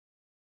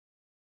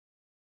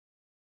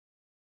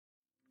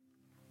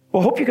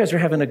Well, hope you guys are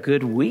having a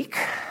good week.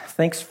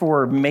 Thanks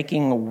for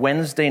making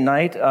Wednesday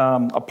night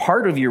a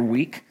part of your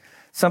week,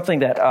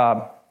 something that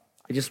I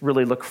just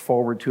really look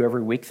forward to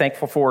every week.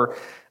 Thankful for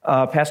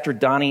Pastor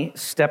Donnie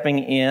stepping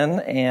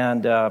in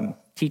and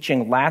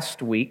teaching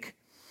last week.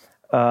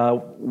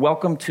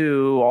 Welcome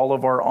to all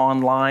of our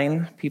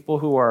online people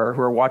who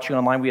are watching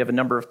online. We have a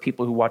number of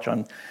people who watch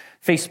on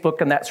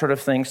Facebook and that sort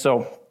of thing.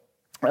 So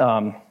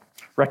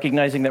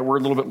recognizing that we're a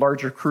little bit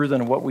larger crew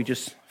than what we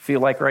just feel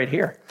like right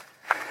here.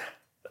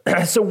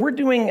 So we're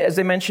doing, as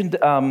I mentioned,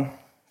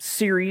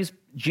 series,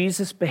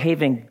 Jesus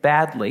Behaving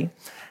Badly.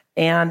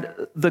 And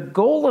the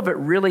goal of it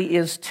really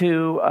is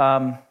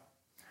to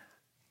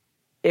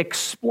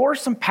explore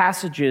some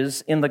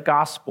passages in the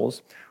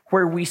Gospels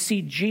where we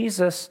see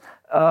Jesus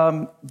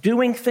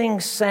doing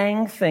things,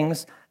 saying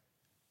things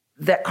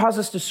that cause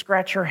us to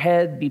scratch our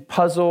head, be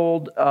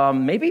puzzled,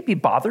 maybe be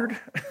bothered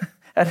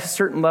at a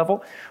certain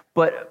level.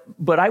 But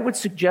I would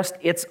suggest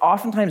it's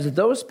oftentimes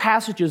those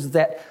passages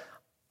that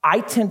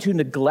I tend to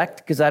neglect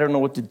because I don't know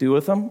what to do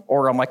with them,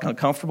 or I'm like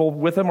uncomfortable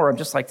with them, or I'm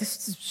just like,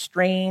 this is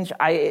strange.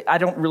 I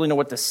don't really know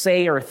what to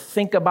say or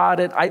think about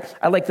it.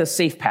 I like the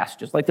safe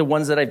passages, like the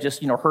ones that I've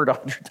just heard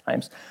 100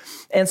 times.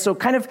 And so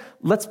kind of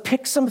let's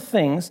pick some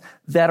things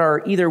that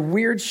are either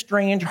weird,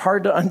 strange,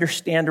 hard to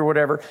understand or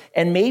whatever,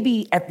 and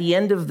maybe at the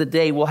end of the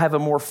day, we'll have a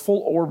more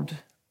full-orbed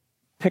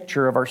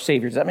picture of our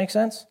Savior. Does that make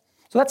sense?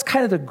 So that's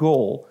kind of the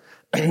goal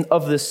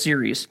of this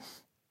series.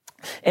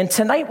 And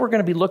tonight we're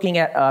going to be looking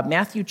at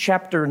Matthew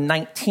chapter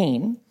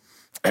 19,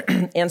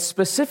 and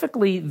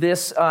specifically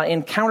this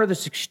encounter,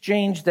 this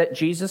exchange that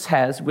Jesus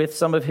has with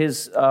some of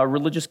his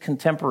religious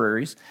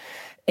contemporaries.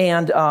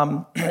 And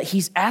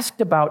he's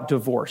asked about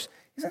divorce.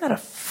 Isn't that a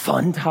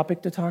fun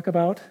topic to talk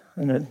about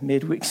in a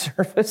midweek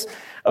service?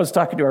 I was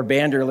talking to our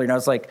band earlier, and I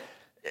was like,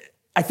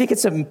 I think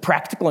it's a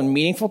practical and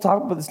meaningful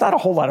topic, but it's not a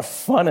whole lot of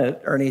fun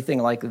or anything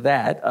like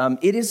that.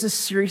 It is a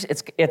serious,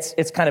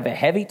 it's kind of a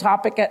heavy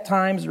topic at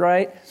times,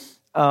 right?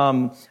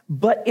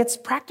 But it's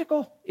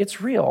practical,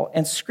 it's real,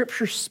 and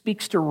Scripture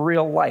speaks to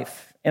real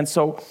life. And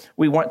so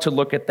we want to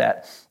look at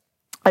that.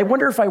 I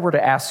wonder if I were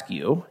to ask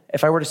you,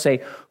 if I were to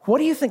say, what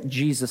do you think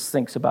Jesus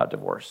thinks about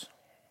divorce?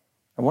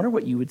 I wonder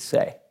what you would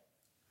say.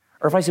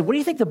 Or if I said, what do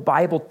you think the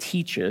Bible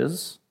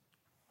teaches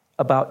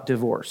about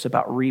divorce,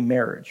 about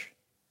remarriage?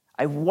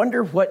 I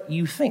wonder what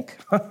you think.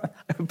 I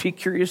would be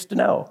curious to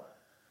know.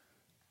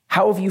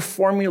 How have you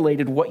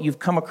formulated what you've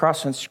come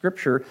across in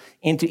Scripture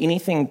into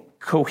anything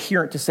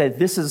coherent to say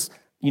this is,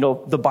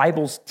 the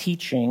Bible's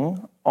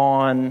teaching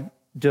on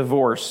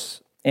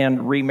divorce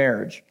and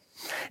remarriage?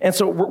 And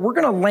so we're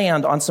going to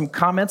land on some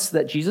comments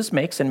that Jesus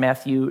makes in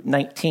Matthew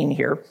 19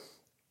 here.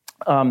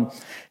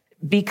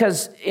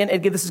 Because, and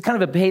again, this is kind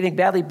of a behaving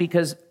badly,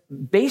 because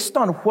based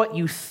on what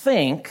you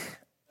think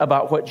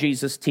about what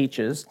Jesus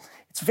teaches,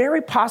 it's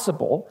very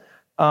possible.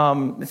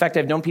 In fact,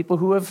 I've known people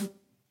who have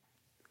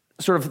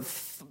sort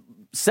of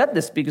said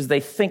this because they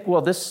think,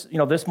 well, this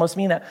must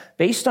mean that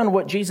based on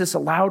what Jesus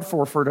allowed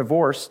for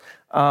divorce,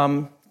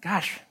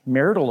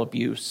 marital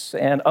abuse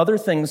and other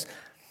things,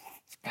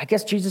 I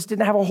guess Jesus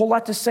didn't have a whole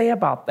lot to say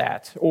about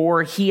that.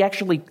 Or he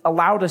actually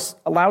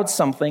allowed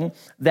something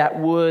that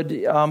would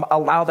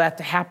allow that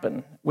to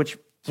happen, which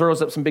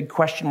throws up some big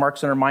question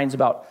marks in our minds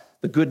about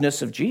the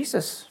goodness of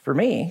Jesus for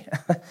me.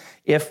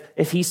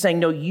 If he's saying,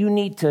 no, you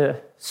need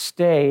to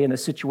stay in a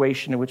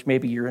situation in which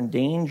maybe you're in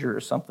danger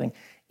or something,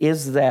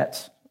 is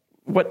that,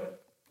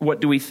 what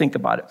do we think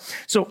about it?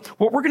 So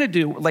what we're going to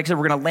do, like I said,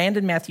 we're going to land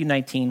in Matthew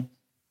 19.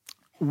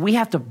 We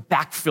have to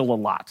backfill a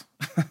lot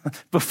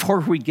before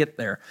we get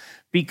there,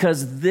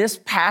 because this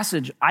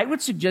passage, I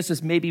would suggest,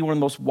 is maybe one of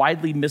the most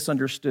widely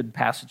misunderstood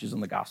passages in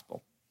the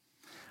gospel.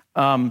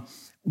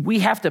 We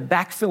have to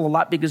backfill a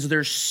lot because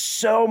there's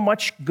so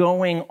much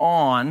going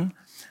on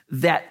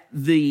that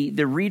the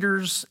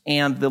readers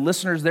and the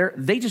listeners there,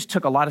 they just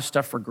took a lot of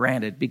stuff for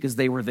granted because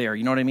they were there.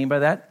 You know what I mean by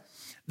that?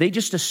 They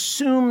just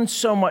assumed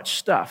so much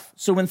stuff.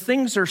 So when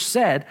things are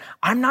said,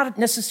 I'm not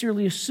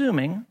necessarily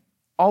assuming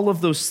all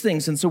of those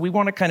things. And so we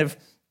want to kind of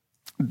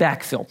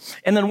backfill.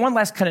 And then one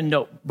last kind of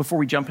note before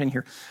we jump in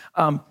here.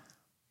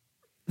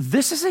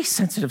 This is a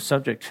sensitive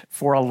subject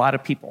for a lot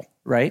of people,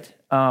 right?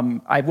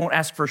 I won't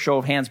ask for a show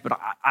of hands, but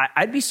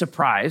I'd be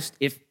surprised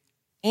if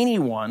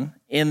anyone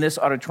in this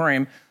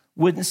auditorium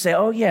wouldn't say,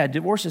 oh yeah,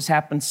 divorce has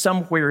happened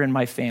somewhere in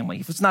my family.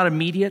 If it's not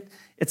immediate,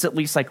 it's at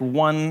least like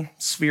one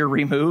sphere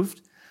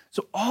removed.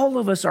 So all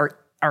of us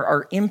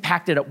are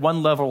impacted at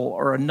one level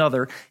or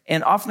another,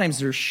 and oftentimes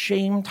there's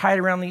shame tied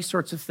around these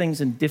sorts of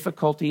things and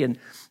difficulty. And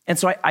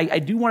so I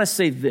do want to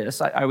say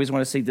this. I always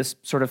want to say this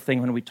sort of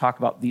thing when we talk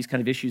about these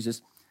kind of issues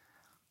is,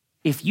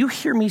 if you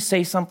hear me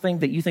say something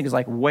that you think is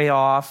like way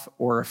off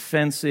or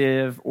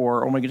offensive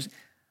or, oh my goodness,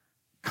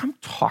 come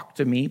talk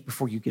to me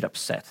before you get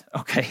upset,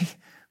 okay?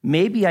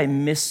 Maybe I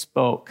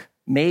misspoke.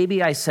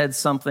 Maybe I said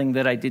something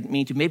that I didn't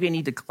mean to. Maybe I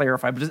need to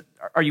clarify. But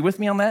are you with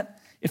me on that?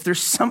 If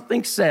there's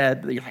something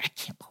said that you're like, I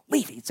can't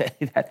believe he said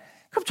that,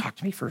 come talk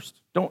to me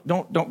first.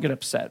 Don't get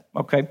upset,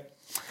 okay?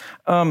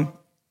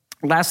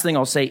 Last thing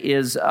I'll say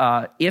is,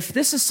 if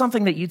this is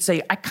something that you'd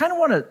say, I kind of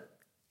want to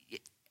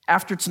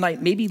after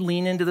tonight, maybe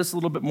lean into this a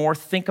little bit more,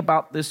 think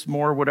about this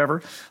more,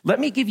 whatever. Let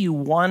me give you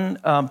one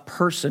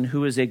person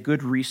who is a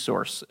good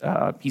resource.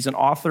 He's an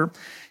author.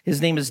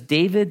 His name is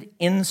David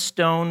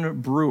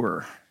Instone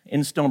Brewer.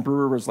 Instone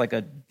Brewer was like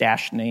a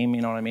dash name,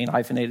 you know what I mean,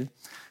 hyphenated.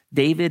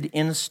 David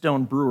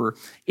Instone Brewer.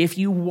 If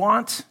you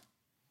want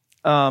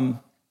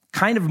kind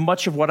of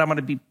much of what I'm going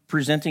to be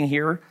presenting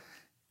here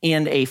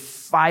in a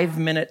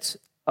 5-minute,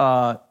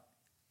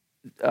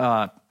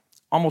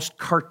 almost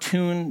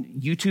cartoon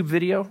YouTube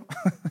video,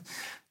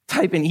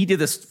 type in, he did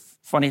this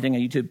funny thing on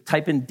YouTube,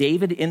 type in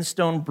David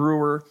Instone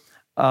Brewer,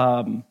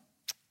 what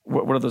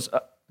are those,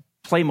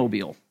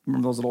 Playmobil.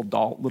 Remember those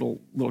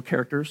little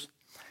characters?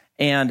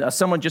 And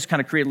someone just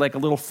kind of created like a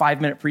little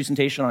 5-minute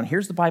presentation on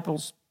here's the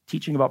Bible's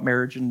teaching about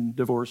marriage and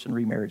divorce and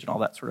remarriage and all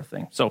that sort of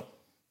thing. So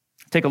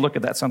take a look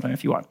at that sometime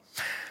if you want.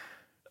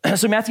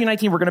 So Matthew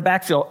 19, we're going to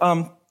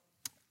backfill.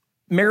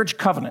 Marriage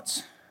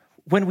covenants.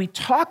 When we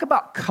talk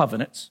about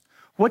covenants,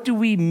 what do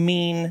we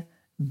mean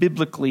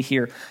biblically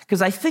here?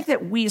 Because I think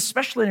that we,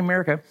 especially in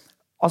America,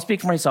 I'll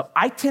speak for myself,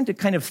 I tend to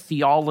kind of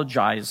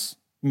theologize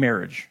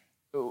marriage,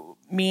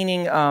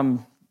 meaning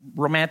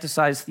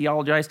romanticize,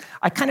 theologize.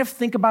 I kind of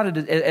think about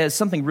it as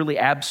something really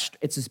abstract.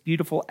 It's this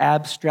beautiful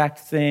abstract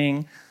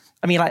thing.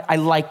 I mean, I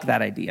like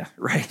that idea,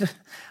 right?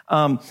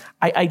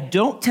 I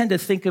don't tend to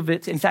think of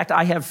it. In fact,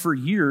 I have for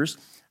years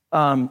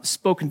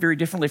spoken very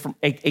differently from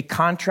a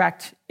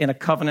contract and a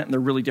covenant, and they're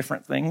really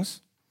different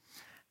things.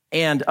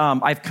 And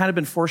I've kind of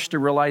been forced to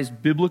realize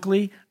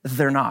biblically,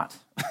 they're not.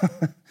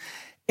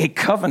 A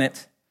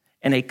covenant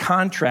and a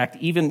contract,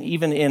 even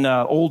in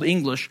Old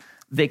English,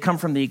 they come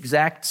from the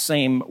exact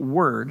same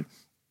word.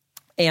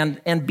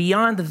 And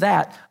beyond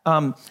that,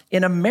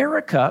 in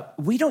America,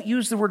 we don't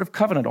use the word of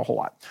covenant a whole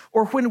lot.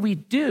 Or when we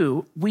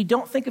do, we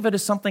don't think of it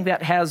as something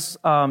that has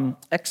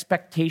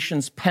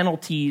expectations,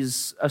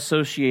 penalties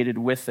associated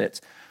with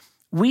it.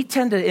 We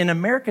in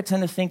America,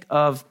 tend to think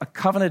of a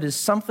covenant as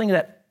something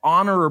that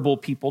honorable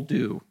people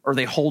do, or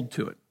they hold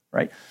to it,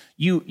 right?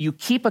 You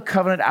keep a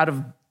covenant out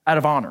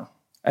of honor,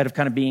 out of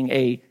kind of being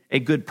a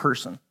good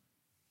person.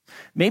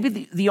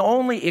 Maybe the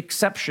only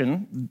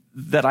exception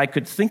that I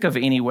could think of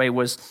anyway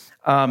was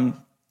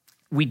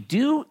we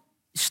do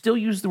still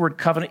use the word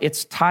covenant.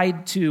 It's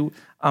tied to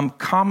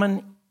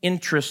common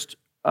interest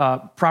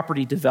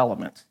property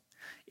development.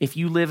 If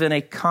you live in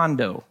a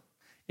condo,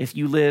 if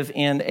you live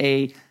in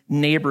a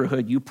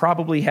neighborhood, you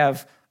probably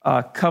have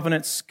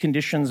covenants,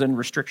 conditions, and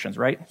restrictions,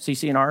 right?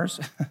 CC&Rs.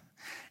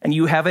 And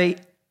you have a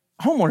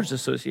homeowners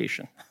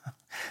association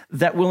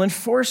that will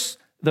enforce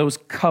those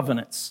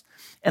covenants.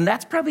 And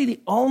that's probably the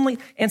only,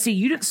 and see,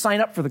 you didn't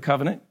sign up for the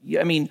covenant.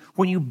 I mean,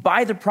 when you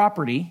buy the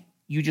property,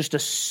 you just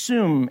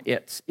assume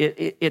it.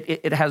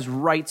 It has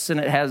rights and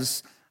it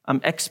has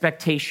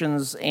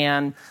expectations,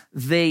 and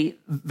the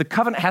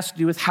covenant has to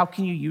do with how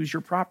can you use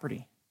your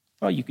property.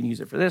 Well, you can use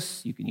it for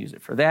this, you can use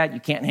it for that. You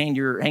can't hang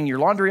your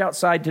laundry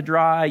outside to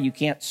dry. You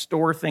can't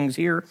store things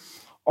here.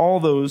 All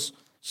those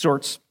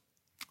sorts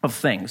of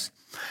things.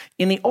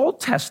 In the Old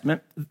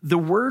Testament, the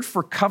word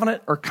for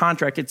covenant or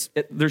contract,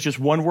 there's just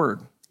one word.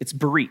 It's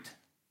berit.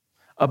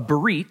 A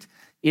berit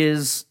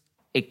is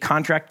a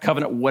contract,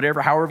 covenant,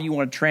 whatever, however you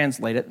want to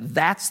translate it.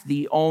 That's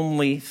the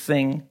only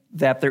thing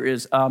that there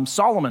is.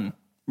 Solomon,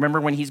 remember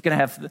when he's going to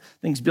have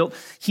things built,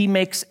 he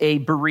makes a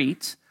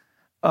berit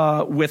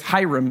with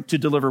Hiram to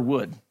deliver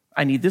wood.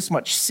 I need this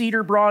much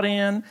cedar brought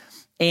in,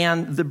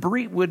 and the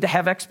berit would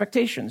have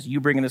expectations.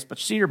 You bring in this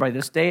much cedar by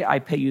this day, I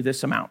pay you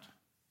this amount.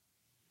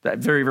 That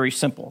very, very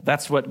simple.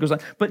 That's what goes on.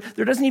 But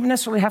there doesn't even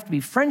necessarily have to be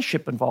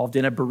friendship involved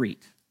in a berit,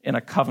 in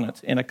a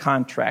covenant, in a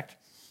contract.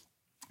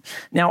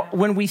 Now,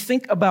 when we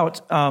think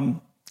about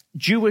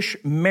Jewish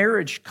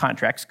marriage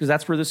contracts, because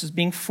that's where this is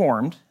being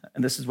formed,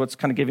 and this is what's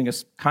kind of giving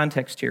us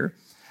context here,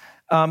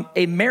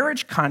 a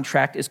marriage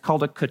contract is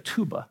called a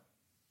ketubah.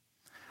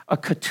 A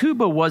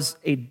ketubah was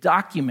a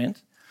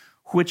document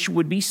which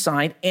would be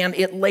signed, and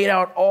it laid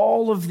out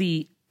all of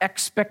the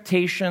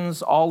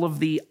expectations, all of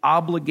the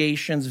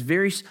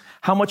obligations,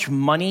 how much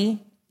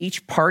money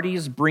each party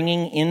is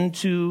bringing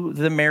into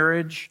the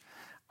marriage.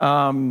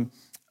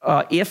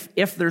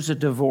 If there's a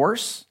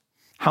divorce,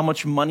 how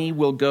much money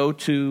will go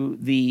to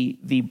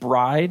the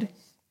bride.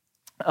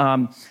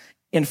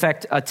 In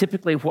fact,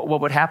 typically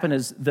what would happen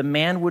is the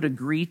man would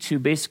agree to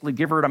basically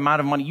give her an amount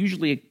of money,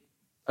 usually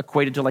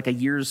equated to like a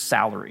year's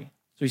salary.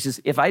 So he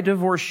says, if I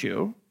divorce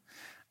you,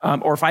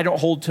 or if I don't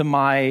hold to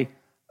my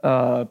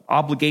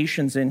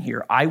obligations in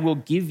here, I will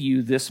give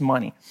you this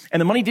money. And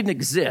the money didn't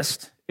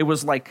exist. It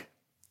was like,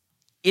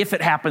 if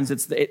it happens,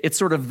 it's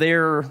sort of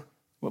there,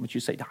 what would you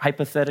say,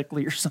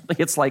 hypothetically or something?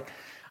 It's like,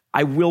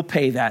 I will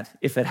pay that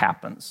if it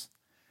happens.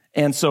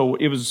 And so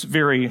it was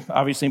very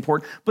obviously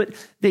important. But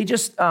they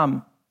just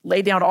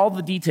laid down all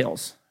the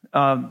details.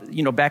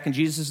 Back in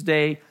Jesus'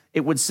 day,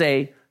 it would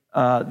say,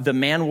 the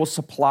man will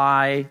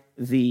supply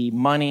the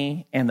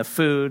money and the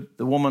food.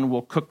 The woman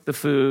will cook the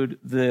food.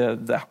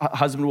 The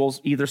husband will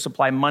either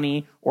supply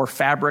money or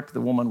fabric.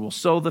 The woman will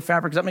sew the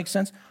fabric. Does that make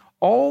sense?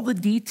 All the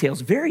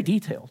details, very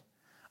detailed,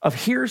 of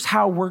here's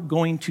how we're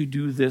going to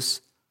do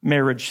this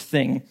marriage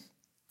thing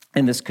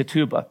in this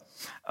ketubah.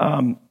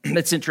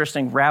 It's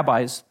interesting,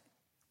 rabbis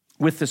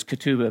with this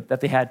ketubah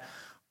that they had,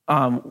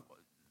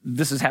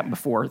 this has happened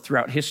before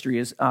throughout history,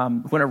 is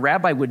when a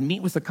rabbi would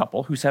meet with a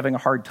couple who's having a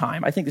hard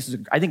time. I think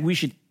we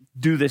should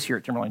do this here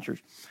at Timberline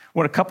Church.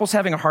 When a couple's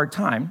having a hard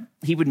time,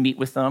 he would meet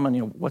with them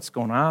and, what's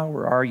going on?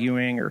 We're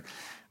arguing,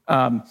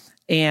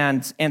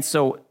 and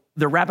so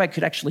the rabbi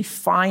could actually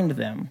find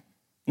them,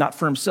 not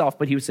for himself,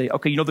 but he would say,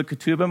 okay, the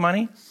ketubah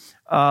money?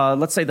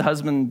 Let's say the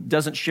husband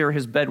doesn't share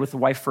his bed with the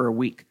wife for a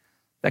week.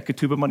 That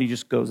ketubah money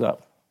just goes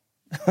up.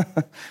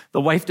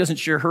 The wife doesn't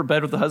share her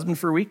bed with the husband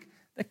for a week.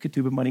 That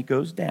ketubah money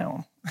goes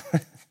down.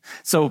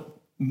 So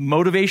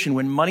motivation,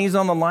 when money's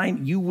on the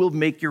line, you will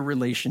make your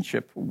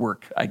relationship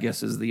work, I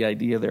guess is the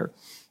idea there.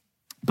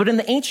 But in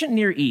the ancient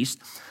Near East,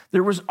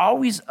 there was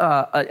always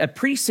a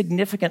pretty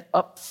significant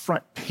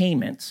upfront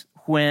payment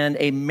when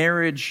a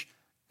marriage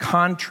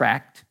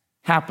contract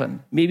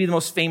happened. Maybe the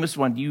most famous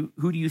one,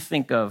 who do you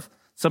think of?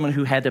 Someone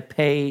who had to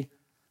pay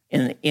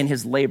in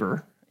his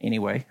labor,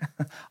 anyway,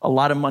 a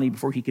lot of money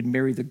before he could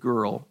marry the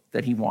girl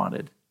that he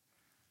wanted.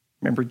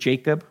 Remember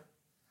Jacob?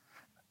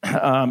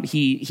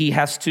 He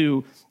has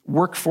to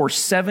work for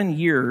 7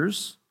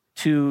 years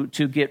to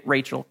get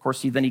Rachel. Of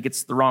course, then he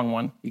gets the wrong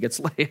one. He gets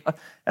Leah.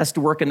 Has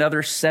to work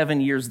another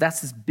 7 years.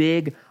 That's this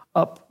big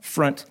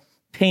upfront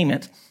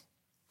payment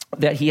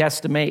that he has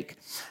to make.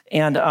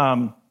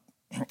 And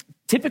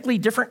typically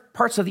different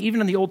parts of, even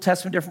in the Old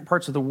Testament, different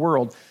parts of the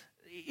world,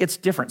 it's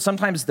different.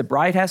 Sometimes the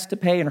bride has to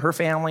pay and her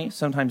family.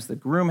 Sometimes the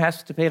groom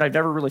has to pay. And I've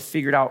never really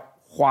figured out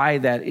why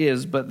that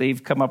is, but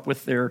they've come up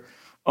with their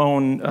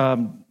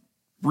own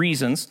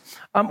reasons.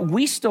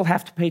 We still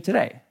have to pay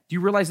today. Do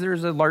you realize there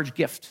is a large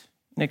gift,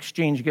 an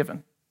exchange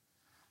given?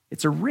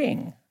 It's a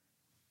ring.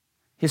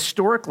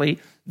 Historically,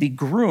 the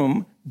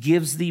groom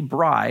gives the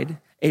bride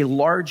a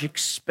large,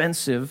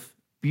 expensive,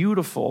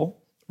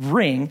 beautiful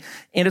ring,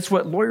 and it's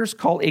what lawyers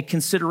call a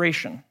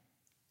consideration.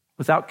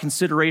 Without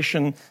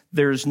consideration,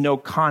 there's no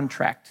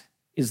contract,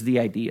 is the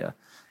idea.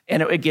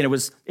 And again,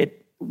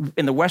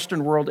 in the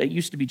Western world, it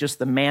used to be just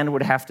the man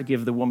would have to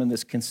give the woman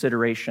this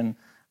consideration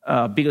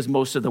because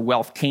most of the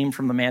wealth came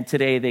from the man.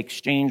 Today, they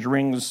exchange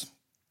rings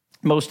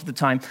most of the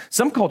time.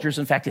 Some cultures,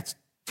 in fact, it's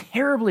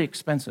terribly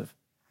expensive.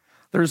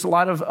 There's a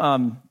lot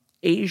of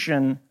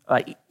Asian,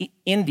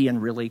 Indian,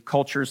 really,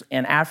 cultures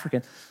and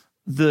African.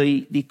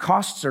 The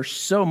costs are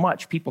so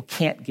much, people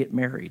can't get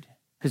married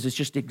because it's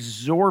just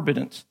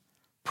exorbitant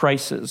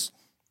prices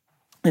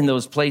in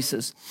those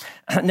places.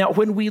 Now,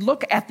 when we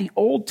look at the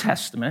Old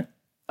Testament,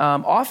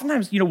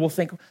 oftentimes, we'll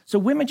think, so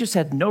women just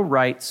had no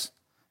rights.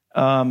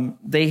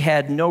 They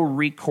had no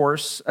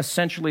recourse,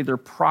 essentially their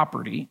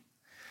property.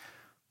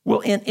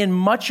 Well, in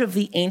much of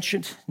the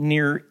ancient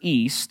Near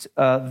East,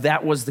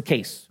 that was the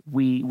case.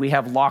 We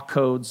have law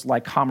codes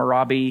like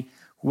Hammurabi,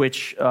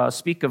 which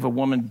speak of a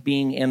woman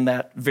being in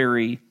that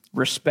very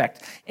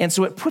respect. And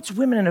so it puts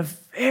women in a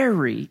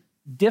very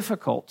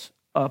difficult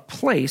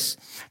place,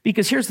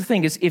 because here's the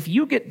thing, is if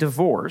you get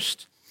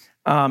divorced,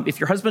 if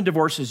your husband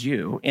divorces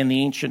you in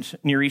the ancient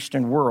Near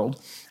Eastern world,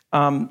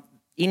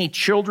 any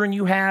children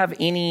you have,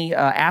 any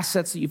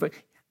assets that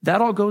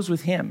that all goes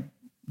with him.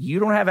 You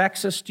don't have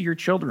access to your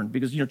children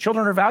because,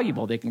 children are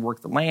valuable. They can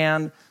work the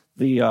land,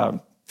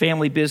 the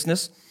family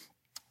business.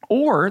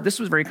 Or, this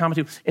was very common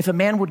too, if a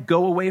man would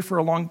go away for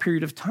a long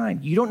period of time,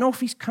 you don't know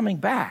if he's coming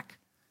back.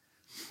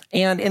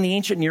 And in the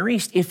ancient Near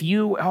East,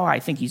 I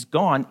think he's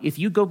gone. If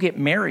you go get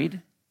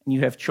married and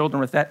you have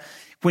children with that,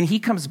 when he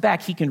comes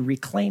back, he can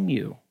reclaim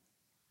you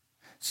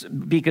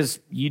because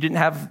you didn't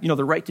have,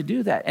 the right to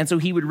do that. And so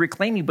he would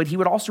reclaim you, but he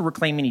would also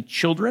reclaim any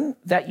children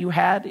that you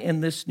had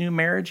in this new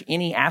marriage,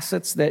 any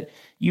assets that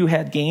you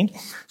had gained.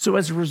 So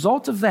as a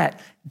result of that,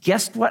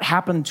 guess what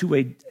happened to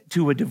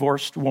a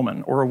divorced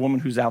woman or a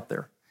woman who's out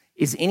there?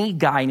 Is any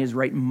guy in his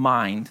right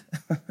mind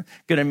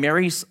going to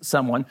marry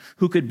someone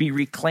who could be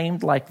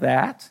reclaimed like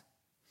that?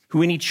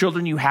 Who any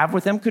children you have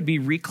with them could be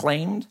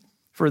reclaimed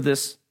for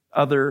this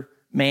other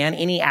man?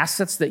 Any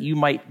assets that you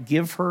might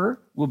give her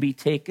will be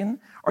taken?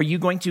 Are you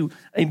going to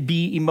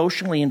be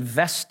emotionally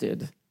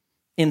invested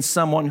in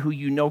someone who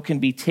can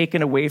be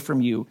taken away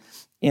from you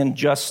in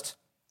just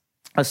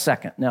a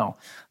second? No.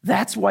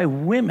 That's why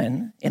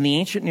women in the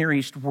ancient Near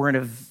East were in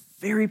a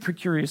very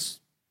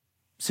precarious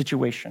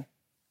situation,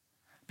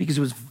 because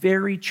it was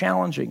very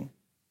challenging.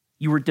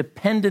 You were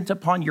dependent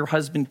upon your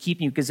husband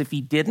keeping you, because if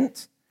he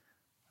didn't,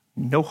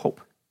 no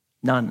hope,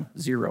 none,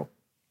 zero.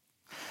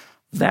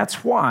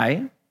 That's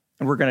why,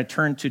 and we're going to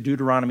turn to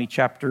Deuteronomy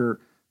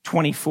chapter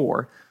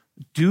 24.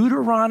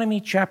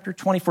 Deuteronomy chapter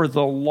 24,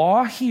 the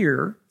law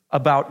here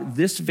about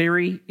this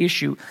very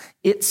issue,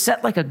 it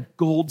set like a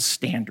gold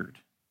standard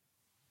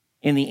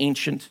in the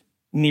ancient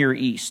Near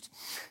East.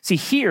 See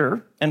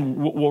here, and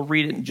we'll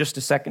read it in just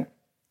a second.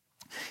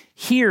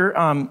 Here,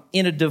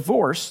 in a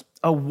divorce,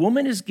 a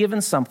woman is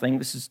given something,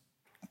 this is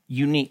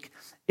unique.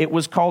 It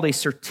was called a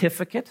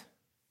certificate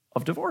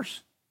of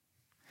divorce.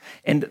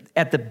 And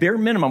at the bare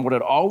minimum, what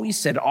it always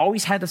said,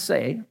 always had to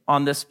say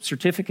on this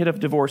certificate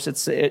of divorce,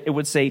 it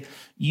would say,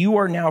 you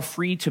are now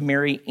free to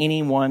marry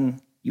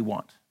anyone you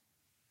want.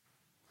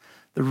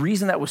 The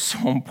reason that was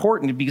so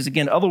important is because,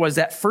 again, otherwise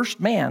that first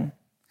man,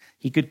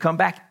 he could come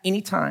back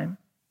anytime.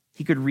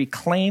 He could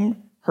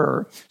reclaim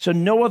her. So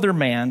no other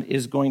man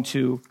is going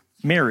to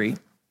marry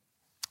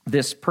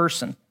this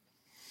person.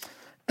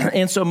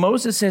 And so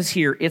Moses says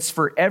here, it's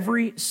for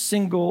every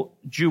single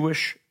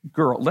Jewish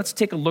girl. Let's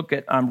take a look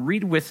at,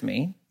 read with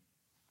me,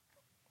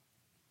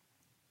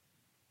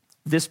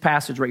 this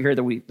passage right here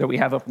that we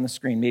have up on the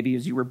screen. Maybe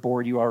as you were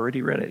bored, you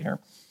already read it here.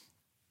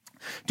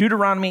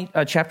 Deuteronomy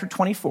chapter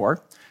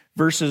 24,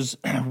 verses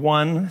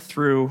 1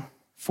 through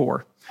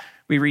 4.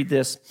 We read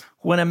this.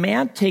 When a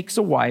man takes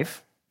a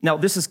wife, now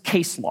this is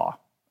case law,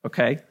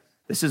 okay?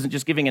 This isn't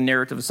just giving a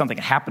narrative of something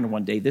that happened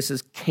one day. This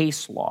is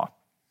case law.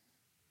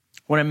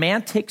 When a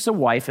man takes a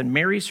wife and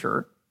marries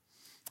her,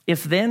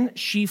 if then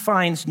she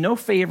finds no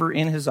favor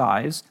in his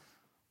eyes,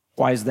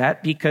 why is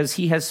that? Because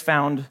he has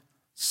found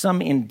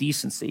some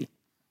indecency.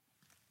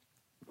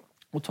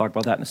 We'll talk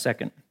about that in a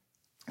second.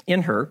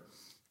 In her,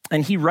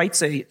 and he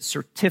writes a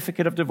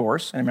certificate of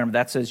divorce, and remember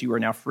that says you are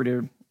now free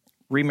to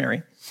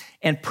remarry,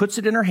 and puts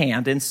it in her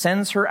hand and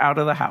sends her out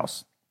of the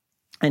house,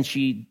 and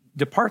she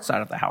departs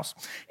out of the house.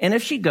 And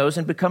if she goes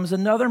and becomes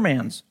another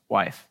man's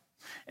wife,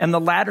 and the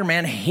latter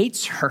man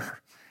hates her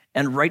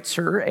and writes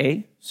her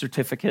a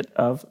certificate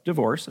of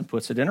divorce and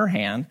puts it in her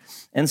hand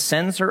and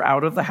sends her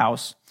out of the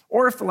house,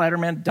 or if the latter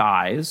man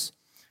dies,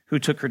 who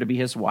took her to be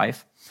his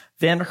wife,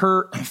 then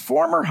her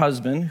former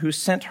husband who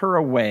sent her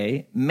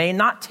away may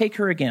not take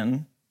her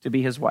again to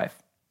be his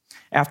wife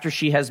after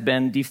she has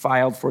been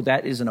defiled, for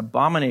that is an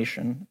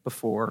abomination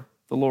before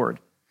the Lord.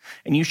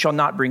 And you shall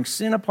not bring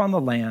sin upon the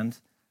land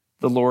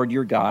the Lord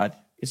your God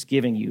is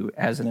giving you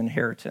as an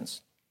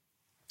inheritance.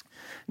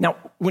 Now,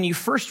 when you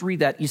first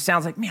read that, it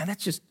sounds like, man,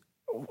 that's just,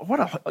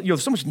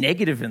 there's so much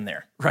negative in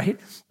there, right?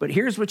 But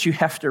here's what you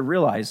have to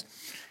realize.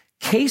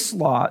 Case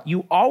law,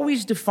 you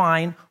always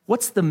define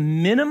what's the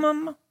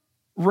minimum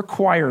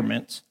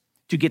requirement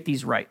to get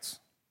these rights. Does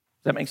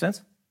that make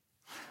sense?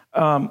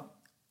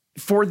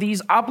 For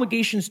these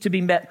obligations to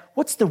be met,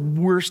 what's the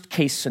worst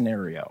case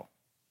scenario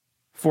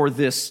for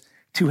this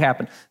to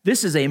happen?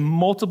 This is a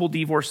multiple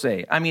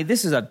divorcee. I mean,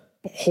 this is a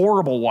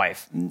horrible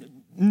wife.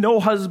 No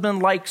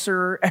husband likes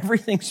her.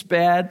 Everything's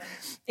bad.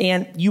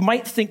 And you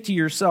might think to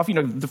yourself,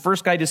 the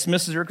first guy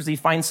dismisses her because he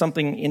finds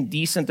something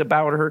indecent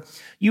about her.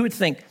 You would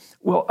think,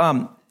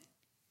 well,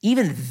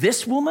 even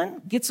this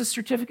woman gets a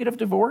certificate of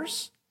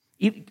divorce?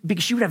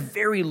 Because she would have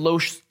very low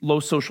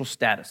social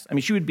status. I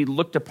mean, she would be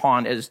looked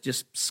upon as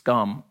just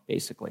scum,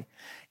 basically.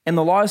 And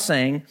the law is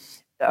saying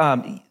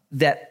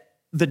that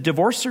the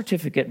divorce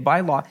certificate, by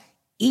law,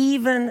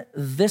 even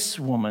this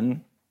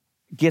woman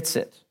gets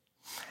it.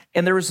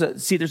 And there's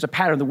a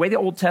pattern. The way the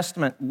Old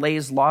Testament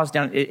lays laws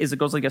down is it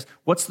goes like this.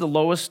 What's the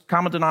lowest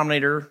common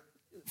denominator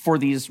for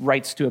these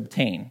rights to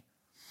obtain?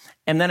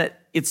 And then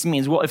it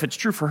means, well, if it's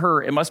true for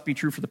her, it must be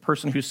true for the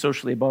person who's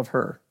socially above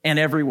her and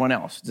everyone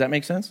else. Does that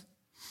make sense?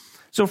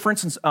 So, for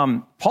instance,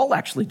 Paul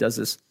actually does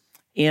this.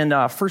 In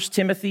 1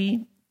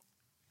 Timothy,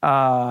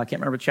 I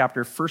can't remember the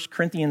chapter, 1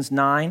 Corinthians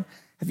 9.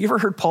 Have you ever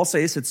heard Paul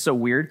say this? It's so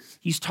weird.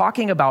 He's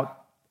talking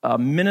about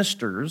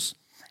ministers,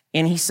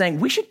 and he's saying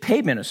we should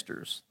pay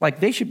ministers. Like,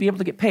 they should be able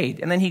to get paid.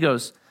 And then he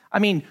goes,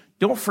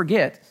 don't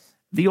forget,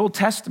 the Old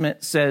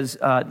Testament says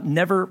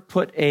never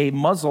put a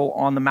muzzle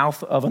on the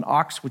mouth of an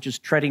ox which is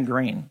treading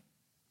grain.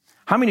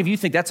 How many of you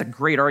think that's a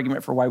great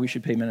argument for why we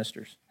should pay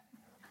ministers?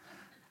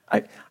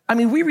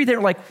 We read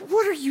there like,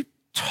 what are you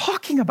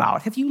talking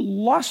about? Have you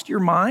lost your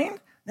mind?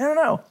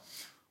 No.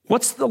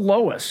 What's the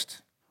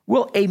lowest?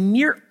 Well, a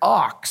mere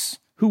ox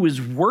who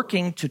is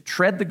working to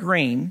tread the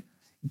grain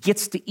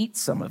gets to eat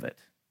some of it.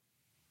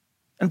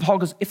 And Paul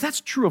goes, if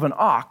that's true of an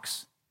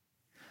ox,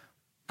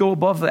 go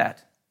above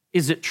that.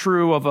 Is it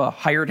true of a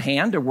hired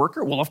hand, a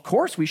worker? Well, of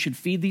course, we should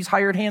feed these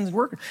hired hands and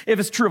workers. If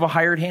it's true of a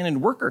hired hand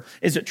and worker,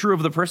 is it true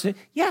of the person?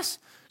 Yes.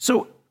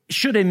 So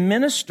should a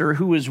minister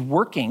who is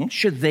working,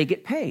 should they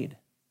get paid?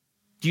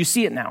 Do you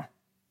see it now?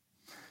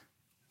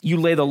 You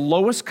lay the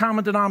lowest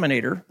common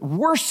denominator,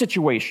 worst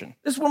situation.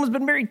 This woman's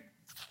been married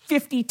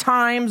 50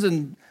 times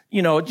and,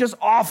 just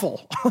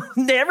awful.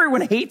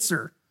 Everyone hates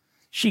her.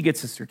 She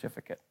gets a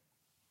certificate.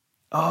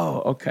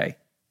 Oh, okay.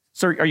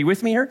 So are you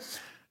with me here?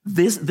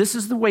 This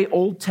is the way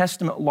Old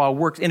Testament law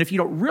works. And if you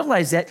don't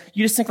realize that,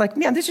 you just think like,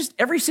 man,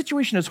 every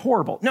situation is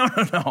horrible.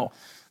 No.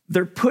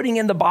 They're putting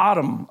in the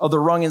bottom of the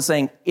rung and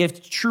saying, if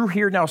it's true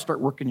here, now start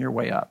working your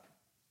way up.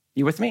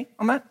 You with me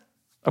on that?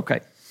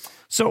 Okay.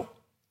 So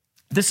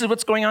this is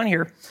what's going on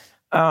here.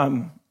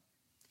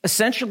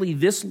 Essentially,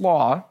 this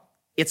law,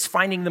 it's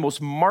finding the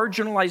most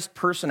marginalized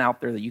person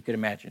out there that you could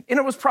imagine. And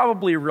it was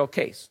probably a real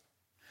case.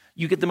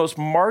 You get the most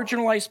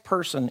marginalized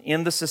person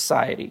in the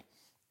society,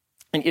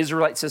 in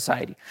Israelite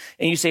society.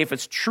 And you say, if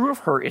it's true of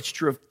her, it's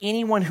true of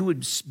anyone who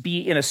would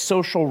be in a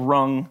social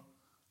rung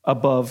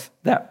above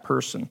that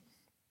person.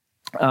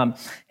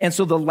 And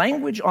so the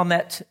language on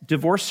that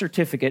divorce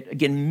certificate,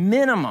 again,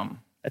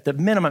 at the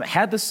minimum, it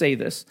had to say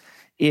this,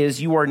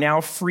 is you are now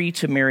free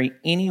to marry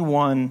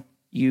anyone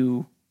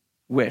you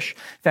wish.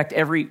 In fact,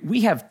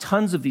 we have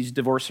tons of these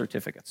divorce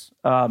certificates.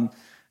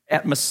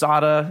 At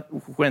Masada,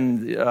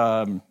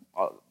 when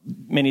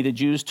many of the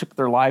Jews took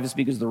their lives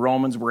because the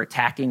Romans were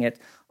attacking it,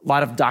 a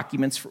lot of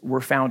documents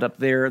were found up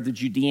there. The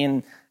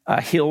Judean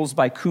hills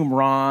by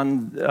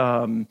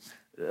Qumran,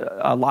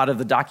 a lot of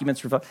the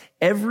documents were found.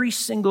 Every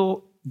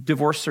single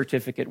divorce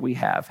certificate we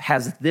have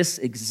has this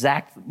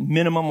exact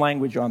minimum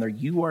language on there.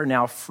 You are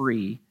now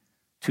free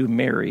to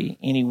marry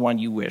anyone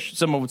you wish.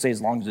 Someone would say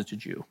as long as it's a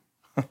Jew.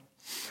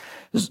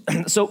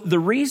 So the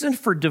reason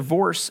for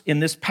divorce in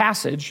this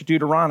passage,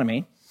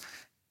 Deuteronomy,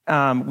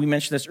 we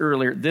mentioned this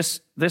earlier,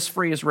 this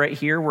phrase right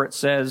here where it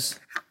says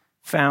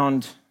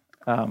found,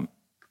 can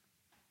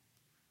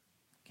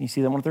you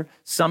see that one there?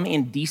 Some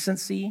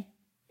indecency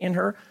in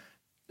her.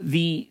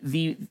 The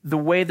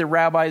way the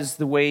rabbis,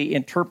 the way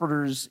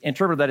interpreters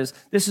interpret that is,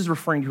 this is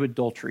referring to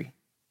adultery,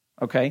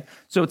 okay?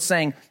 So it's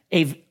saying,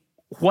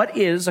 what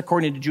is,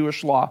 according to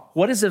Jewish law,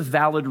 what is a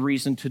valid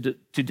reason to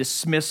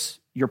dismiss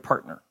your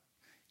partner?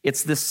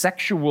 It's the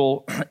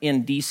sexual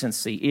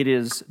indecency. It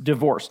is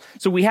divorce.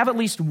 So we have at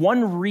least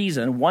one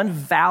reason, one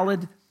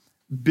valid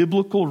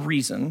biblical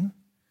reason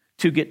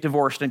to get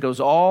divorced. And it goes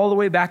all the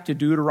way back to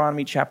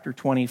Deuteronomy chapter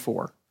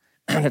 24.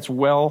 It's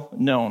well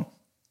known.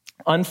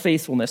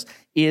 Unfaithfulness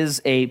is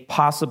a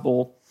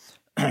possible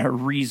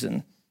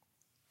reason.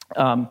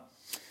 The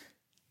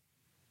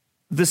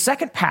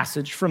second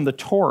passage from the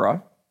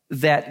Torah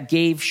that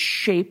gave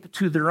shape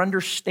to their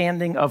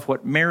understanding of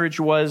what marriage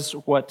was,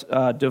 what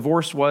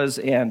divorce was,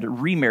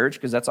 and remarriage,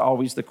 because that's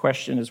always the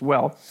question as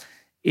well,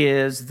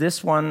 is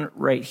this one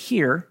right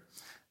here.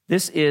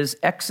 This is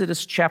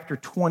Exodus chapter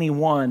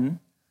 21,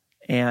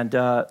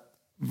 and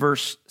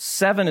verse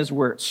 7 is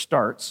where it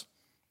starts.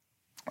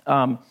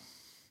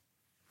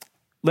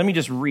 Let me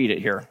just read it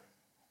here.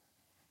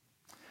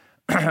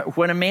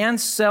 When a man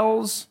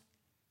sells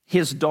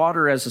his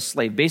daughter as a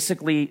slave,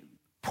 basically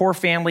poor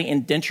family,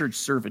 indentured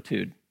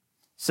servitude,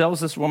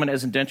 sells this woman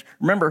as indentured.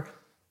 Remember,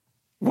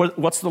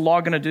 what's the law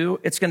going to do?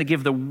 It's going to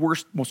give the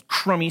worst, most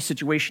crummy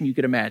situation you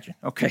could imagine,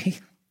 okay?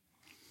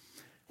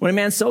 When a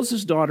man sells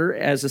his daughter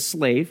as a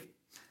slave,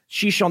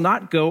 she shall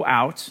not go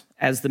out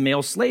as the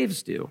male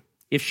slaves do.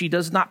 If she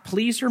does not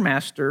please her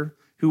master,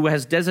 who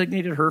has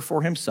designated her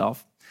for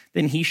himself,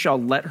 then he shall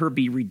let her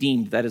be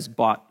redeemed, that is,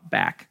 bought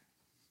back.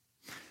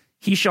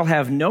 He shall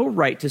have no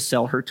right to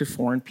sell her to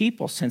foreign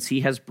people, since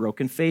he has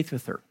broken faith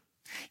with her.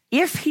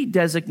 If he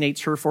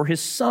designates her for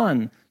his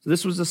son, so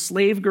this was a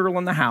slave girl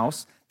in the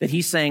house that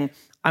he's saying,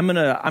 I'm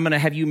gonna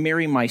have you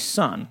marry my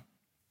son.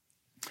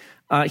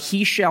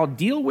 He shall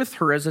deal with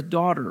her as a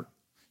daughter.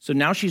 So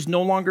now she's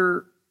no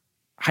longer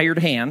hired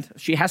hand.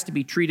 She has to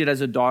be treated as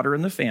a daughter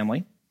in the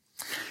family.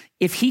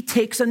 If he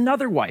takes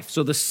another wife,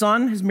 so the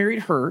son has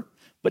married her,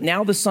 but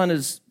now the son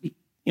is,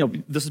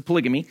 this is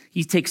polygamy.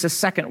 He takes a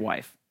second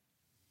wife.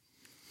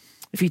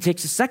 If he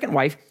takes a second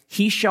wife,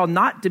 he shall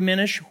not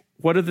diminish.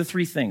 What are the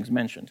three things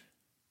mentioned?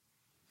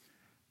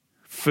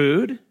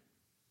 Food,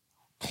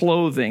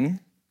 clothing,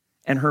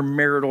 and her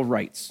marital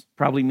rights,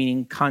 probably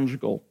meaning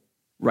conjugal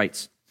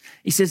rights.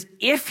 He says,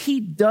 if he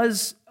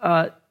does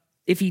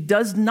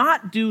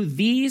not do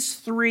these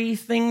three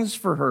things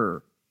for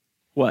her,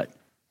 what?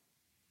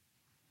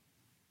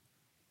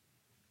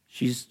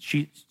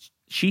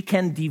 She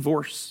can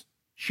divorce.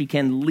 She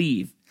can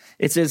leave.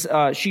 It says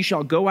she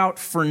shall go out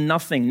for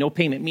nothing, no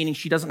payment, meaning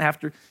she doesn't have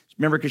to,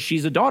 remember, because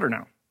she's a daughter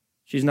now.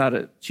 She's not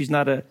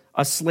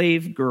a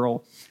slave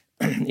girl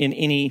in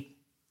any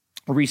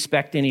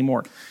respect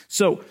anymore.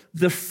 So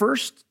the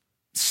first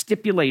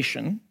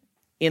stipulation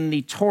in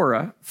the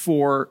Torah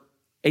for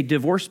a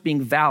divorce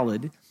being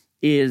valid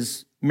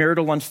is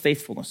marital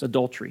unfaithfulness,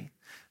 adultery.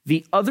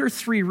 The other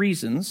three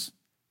reasons,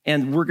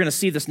 and we're going to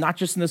see this not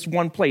just in this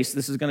one place,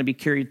 this is going to be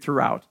carried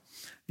throughout.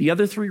 The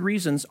other three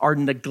reasons are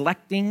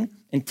neglecting,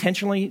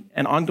 intentionally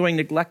and ongoing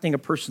neglecting a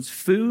person's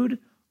food,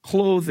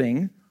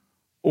 clothing,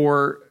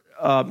 or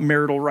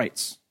marital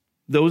rights.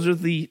 Those are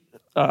the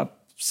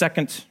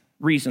second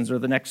reasons, or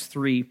the next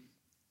three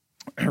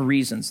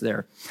reasons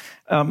there.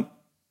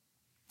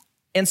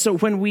 And so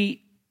when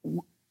we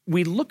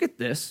look at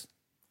this,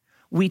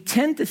 we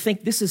tend to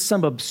think this is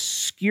some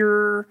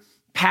obscure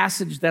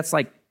passage that's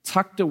like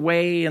tucked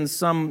away in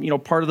some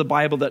part of the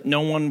Bible that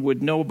no one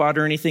would know about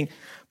or anything.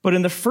 But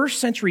in the first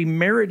century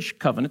marriage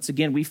covenants,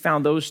 again, we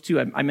found those two.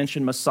 I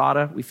mentioned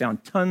Masada. We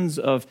found tons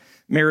of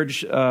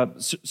marriage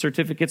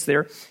certificates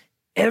there.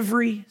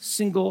 Every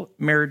single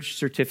marriage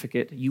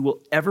certificate you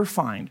will ever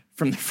find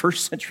from the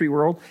first century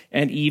world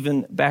and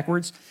even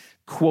backwards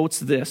quotes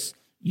this: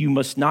 you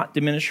must not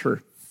diminish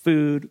her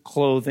food,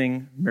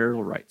 clothing,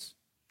 marital rights.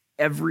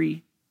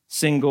 Every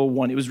single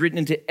one. It was written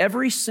into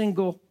every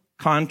single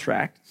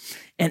contract,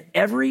 and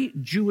every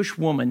Jewish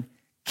woman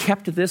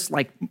kept this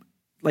like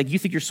you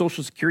think your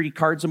social security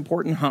card's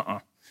important?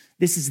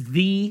 This is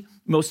the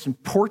most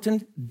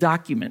important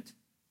document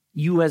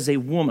you as a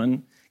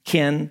woman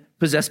can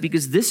possess,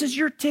 because this is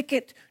your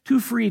ticket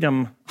to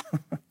freedom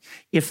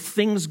if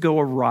things go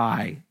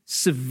awry,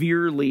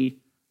 severely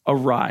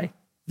awry.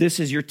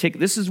 This is your ticket.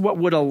 This is what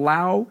would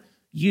allow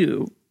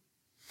you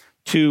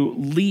to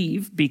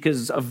leave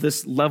because of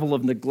this level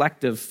of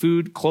neglect of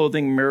food,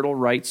 clothing, marital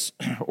rights,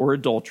 or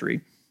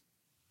adultery.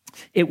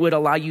 It would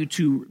allow you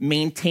to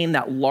maintain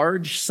that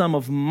large sum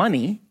of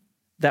money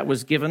that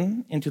was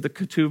given into the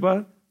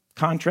ketubah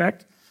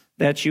contract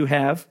that you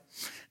have.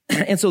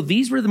 And so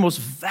these were the most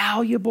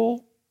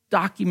valuable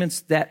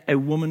documents that a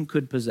woman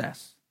could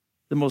possess,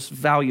 the most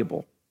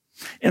valuable.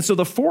 And so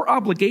the 4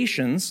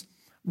 obligations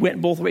went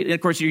both ways. And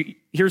of course,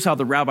 here's how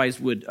the rabbis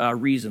would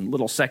reason, a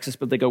little sexist,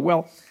 but they go,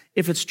 well,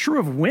 if it's true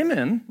of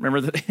women,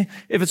 remember that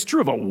if it's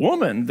true of a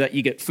woman that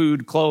you get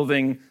food,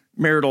 clothing,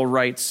 marital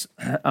rights,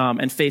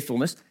 and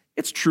faithfulness,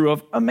 it's true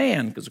of a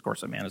man, because of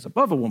course a man is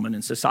above a woman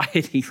in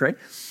society, right?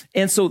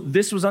 And so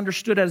this was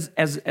understood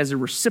as a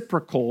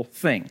reciprocal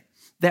thing,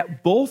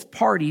 that both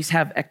parties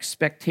have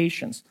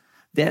expectations,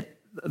 that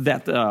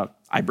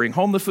I bring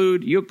home the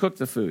food, you cook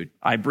the food.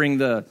 I bring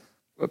the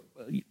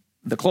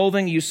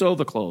clothing, you sew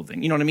the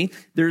clothing. You know what I mean?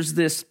 There's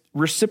this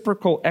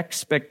reciprocal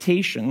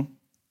expectation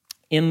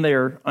in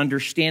their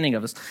understanding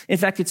of us. In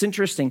fact, it's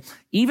interesting.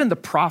 Even the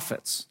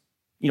prophets,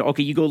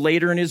 you go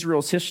later in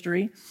Israel's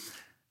history,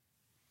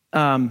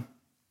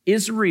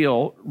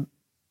 Israel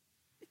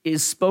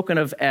is spoken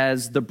of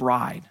as the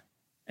bride,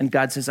 and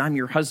God says, I'm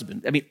your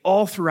husband. I mean,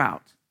 all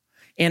throughout.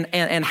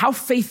 And how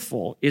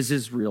faithful is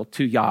Israel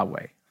to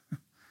Yahweh?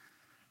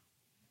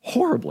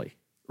 Horribly,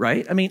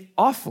 right? I mean,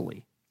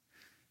 awfully.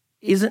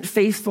 Isn't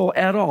faithful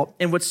at all.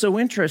 And what's so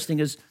interesting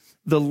is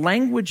the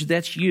language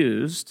that's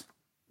used.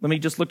 Let me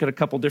just look at a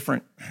couple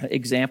different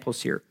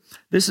examples here.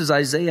 This is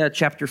Isaiah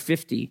chapter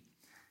 50.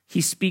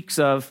 He speaks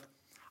of,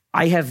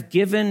 I have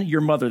given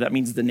your mother, that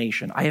means the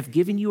nation, I have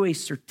given you a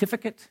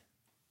certificate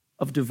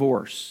of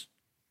divorce.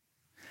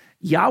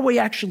 Yahweh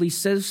actually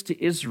says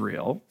to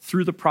Israel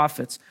through the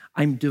prophets,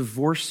 I'm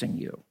divorcing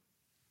you.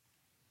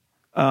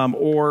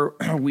 Or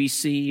we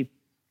see,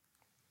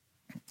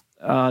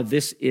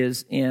 this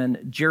is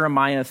in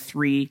Jeremiah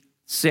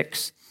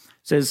 3:6,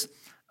 says,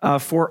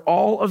 for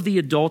all of the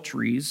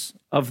adulteries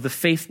of the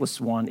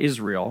faithless one,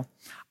 Israel,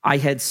 I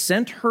had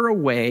sent her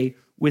away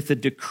with a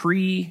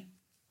decree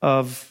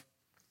of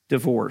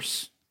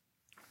divorce.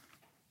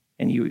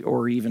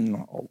 Or even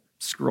I'll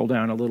scroll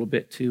down a little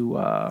bit to,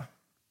 I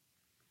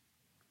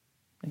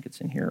think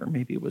it's in here, or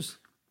maybe it was,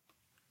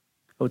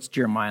 it's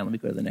Jeremiah. Let me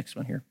go to the next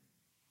one here.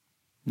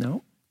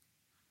 No?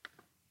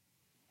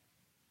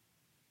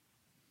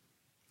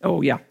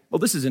 Oh, yeah. Well,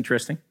 this is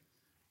interesting.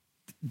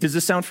 Does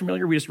this sound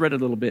familiar? We just read it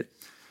a little bit.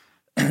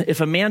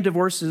 If a man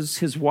divorces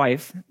his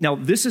wife, now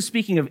this is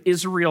speaking of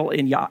Israel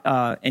and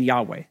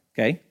Yahweh,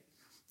 okay?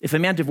 If a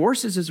man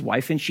divorces his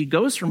wife and she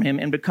goes from him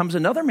and becomes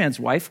another man's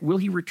wife, will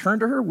he return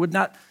to her? Would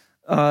not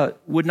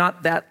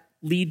that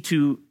lead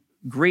to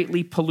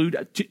greatly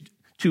polluting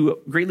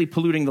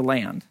the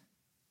land?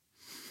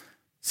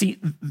 See,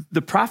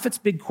 the prophet's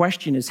big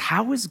question is,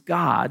 how is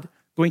God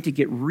going to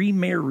get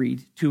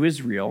remarried to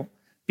Israel?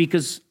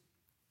 Because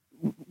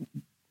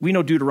we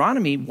know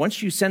Deuteronomy,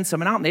 once you send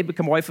someone out and they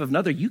become a wife of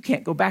another, you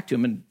can't go back to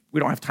them. And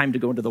we don't have time to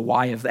go into the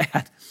why of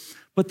that.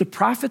 But the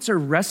prophets are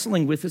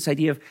wrestling with this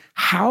idea of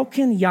how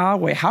can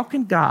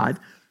God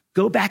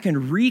go back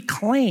and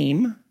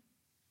reclaim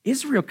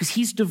Israel? Because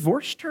he's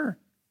divorced her.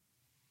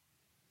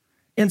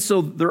 And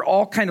so they're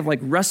all kind of like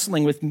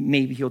wrestling with,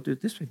 maybe he'll do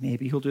it this way,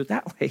 maybe he'll do it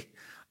that way.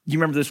 You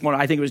remember this one?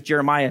 I think it was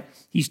Jeremiah.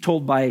 He's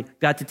told by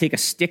God to take a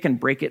stick and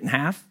break it in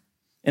half.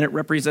 And it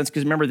represents,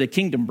 because remember, the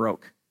kingdom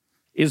broke.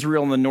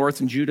 Israel in the north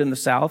and Judah in the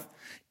south.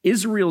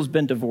 Israel's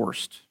been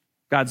divorced.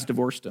 God's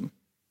divorced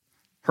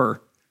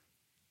her.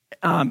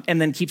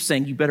 And then keeps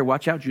saying, you better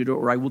watch out, Judah,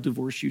 or I will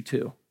divorce you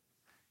too.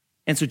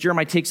 And so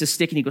Jeremiah takes a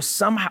stick and he goes,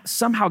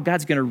 somehow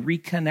God's going to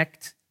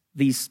reconnect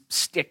these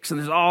sticks. And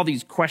there's all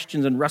these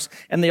questions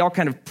and they all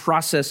kind of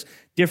process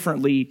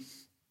differently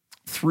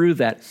through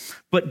that.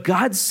 But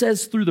God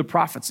says through the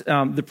prophets,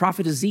 the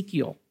prophet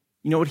Ezekiel,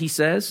 you know what he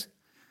says?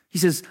 He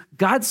says,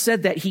 God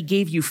said that he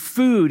gave you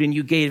food and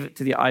you gave it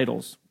to the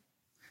idols.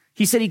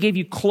 He said he gave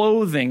you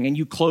clothing and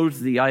you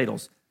clothed the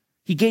idols.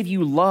 He gave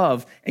you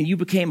love and you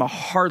became a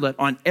harlot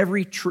on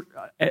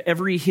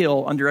every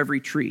hill under every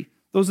tree.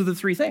 Those are the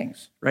 3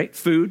 things, right?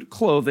 Food,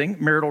 clothing,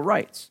 marital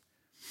rights.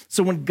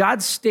 So when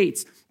God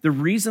states, the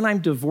reason I'm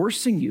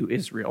divorcing you,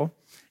 Israel,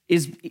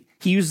 is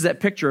he uses that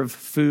picture of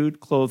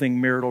food,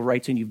 clothing, marital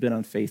rights, and you've been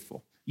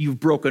unfaithful. You've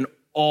broken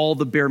all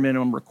the bare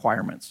minimum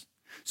requirements.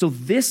 So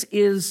this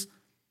is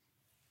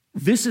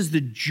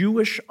the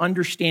Jewish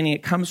understanding.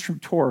 It comes from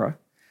Torah,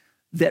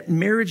 that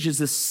marriage is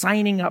this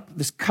signing up,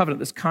 this covenant,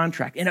 this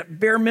contract. And at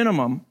bare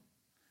minimum,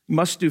 you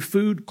must do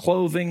food,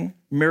 clothing,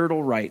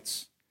 marital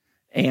rights,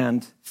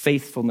 and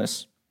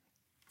faithfulness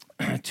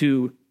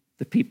to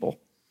the people.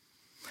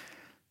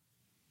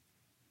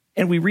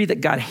 And we read that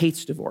God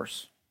hates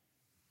divorce.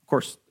 Of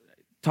course,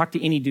 talk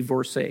to any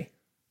divorcee.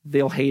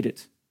 They'll hate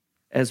it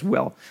as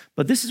well.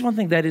 But this is one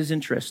thing that is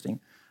interesting.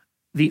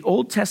 The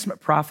Old Testament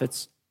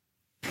prophets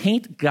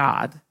paint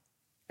God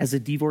as a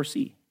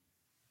divorcee,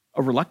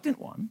 a reluctant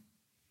one,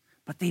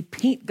 but they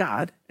paint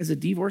God as a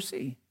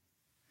divorcee.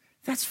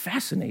 That's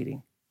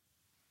fascinating.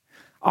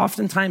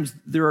 Oftentimes,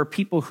 there are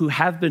people who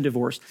have been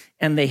divorced,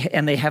 and they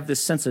have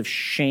this sense of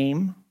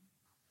shame,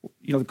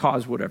 the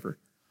cause, whatever.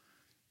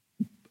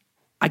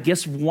 I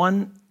guess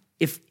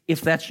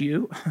if that's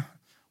you,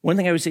 one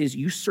thing I would say is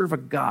you serve a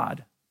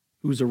God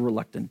who's a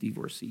reluctant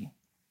divorcee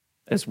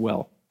as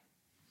well.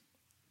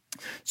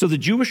 So the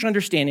Jewish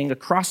understanding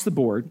across the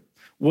board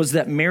was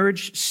that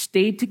marriage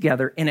stayed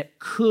together and it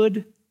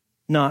could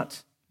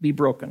not be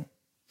broken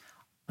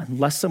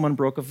unless someone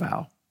broke a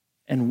vow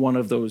and one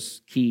of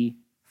those key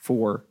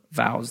 4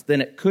 vows,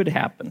 then it could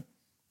happen.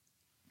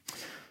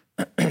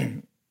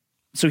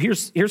 So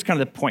here's kind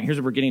of the point. Here's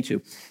what we're getting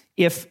to.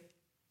 If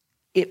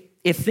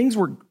things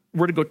were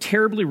to go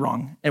terribly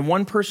wrong and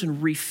one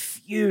person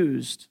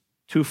refused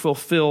to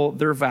fulfill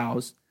their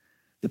vows,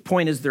 the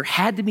point is there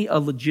had to be a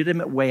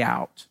legitimate way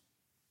out.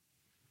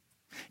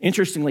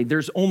 Interestingly,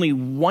 there's only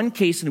one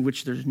case in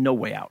which there's no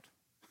way out.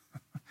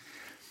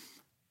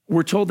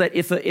 We're told that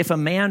if a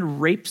man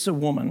rapes a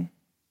woman,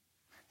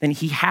 then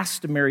he has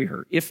to marry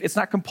her. If it's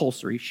not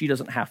compulsory, she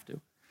doesn't have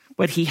to.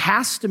 But he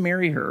has to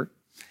marry her,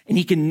 and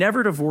he can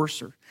never divorce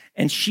her,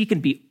 and she can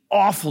be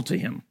awful to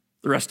him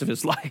the rest of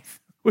his life,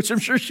 which I'm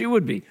sure she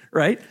would be,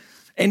 right?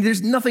 And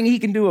there's nothing he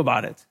can do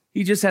about it.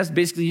 He just has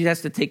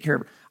to take care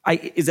of her.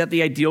 Is that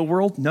the ideal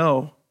world?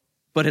 No,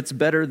 but it's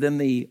better than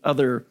the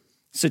other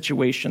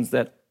situations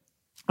that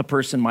a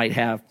person might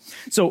have.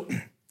 So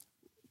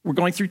we're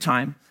going through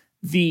time.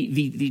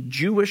 The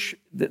Jewish,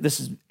 this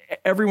is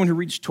everyone who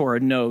reads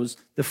Torah knows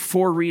the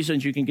 4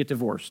 reasons you can get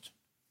divorced.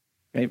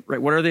 Okay, right?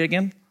 What are they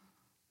again?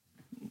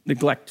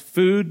 Neglect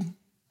food,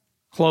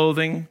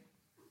 clothing,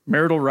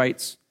 marital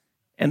rights,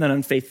 and then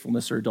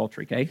unfaithfulness or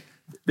adultery. Okay,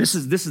 this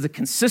is a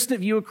consistent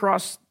view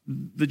across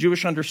the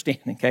Jewish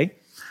understanding. Okay,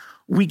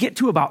 we get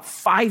to about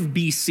 5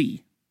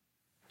 BC,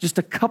 just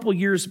a couple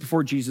years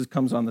before Jesus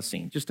comes on the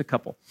scene, just a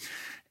couple.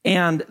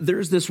 And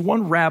there's this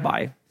one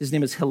rabbi, his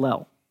name is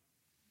Hillel.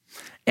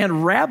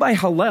 And Rabbi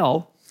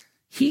Hillel,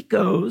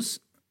 he's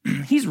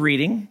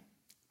reading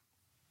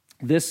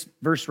this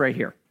verse right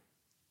here,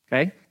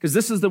 okay? Because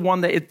this is the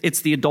one that,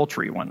 it's the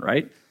adultery one,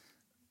 right?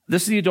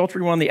 This is the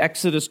adultery one. The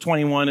Exodus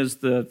 21 is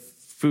the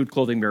food,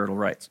 clothing, marital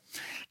rights.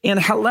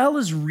 And Hillel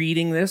is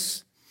reading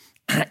this,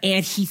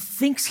 and he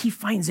thinks he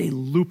finds a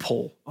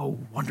loophole. Oh,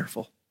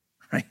 wonderful,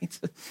 right?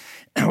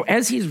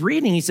 As he's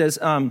reading, he says,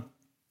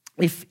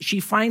 if she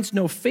finds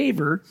no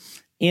favor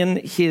in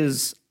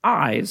his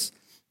eyes,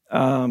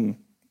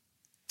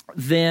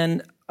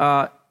 then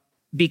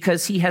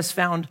because he has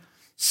found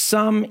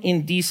some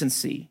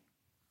indecency.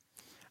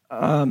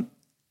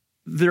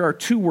 There are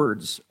 2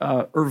 words,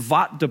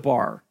 ervat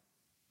dabar,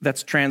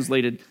 that's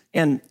translated.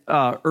 And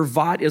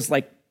ervat is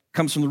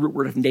comes from the root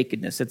word of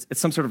nakedness. It's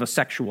some sort of a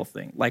sexual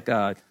thing, like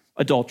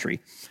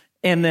adultery.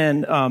 And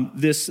then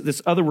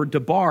this other word,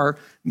 dabar,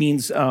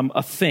 means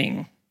a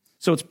thing.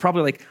 So it's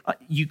probably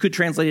you could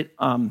translate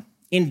it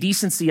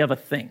indecency of a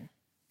thing,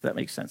 if that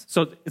makes sense.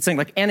 So it's saying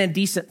an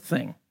indecent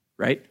thing,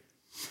 right?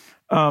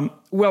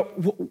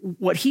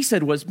 What he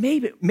said was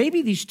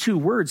maybe these 2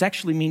 words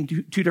actually mean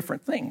 2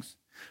 different things.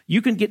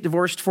 You can get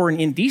divorced for an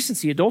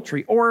indecency,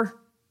 adultery, or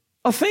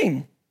a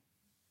thing.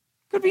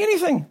 Could be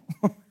anything,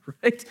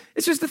 right?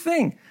 It's just a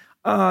thing.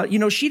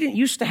 She didn't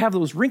used to have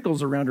those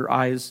wrinkles around her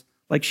eyes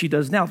like she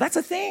does now. That's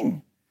a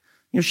thing.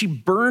 She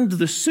burned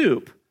the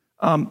soup.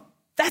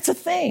 That's a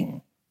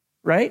thing,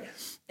 right?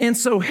 And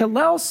so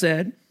Hillel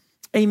said,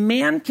 a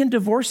man can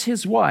divorce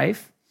his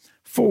wife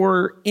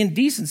for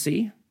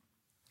indecency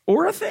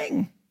or a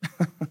thing.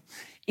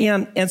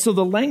 and so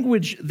the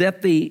language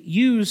that they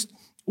used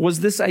was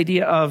this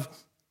idea of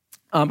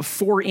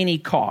for any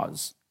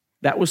cause.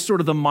 That was sort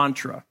of the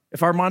mantra.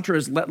 If our mantra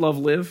is let love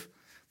live,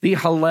 the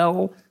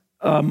Hillel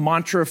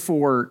mantra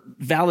for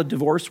valid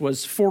divorce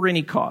was for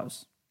any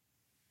cause.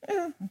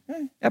 Yeah,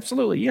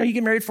 absolutely. You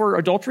get married for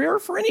adultery or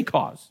for any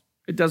cause.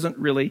 It doesn't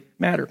really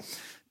matter.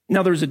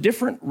 Now, there's a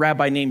different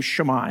rabbi named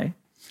Shammai,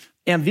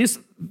 and this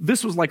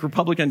was like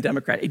Republican and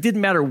Democrat. It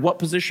didn't matter what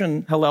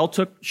position Hillel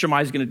took,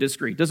 Shammai's going to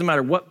disagree. It doesn't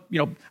matter what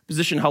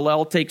position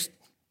Hillel takes,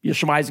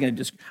 Shammai's going to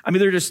disagree. I mean,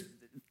 they're just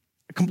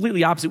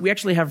completely opposite. We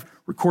actually have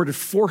recorded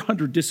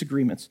 400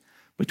 disagreements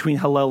between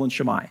Hillel and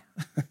Shammai.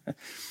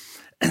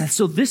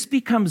 So this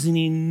becomes an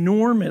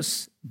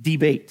enormous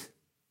debate.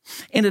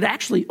 And it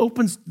actually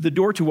opens the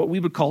door to what we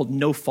would call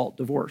no-fault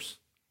divorce.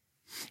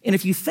 And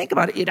if you think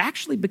about it, it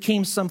actually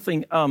became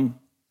something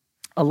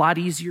a lot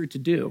easier to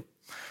do.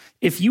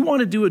 If you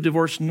want to do a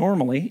divorce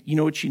normally, you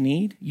know what you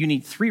need? You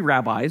need 3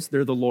 rabbis.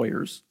 They're the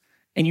lawyers.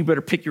 And you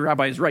better pick your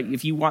rabbis right.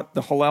 If you want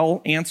the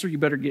Hillel answer, you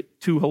better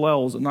get 2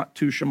 Hillels and not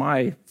 2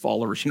 Shammai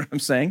followers. You know what I'm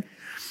saying?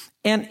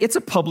 And it's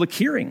a public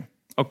hearing.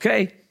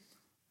 Okay,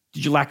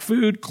 did you lack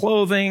food,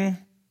 clothing,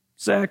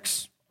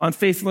 sex,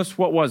 unfaithfulness?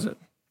 What was it?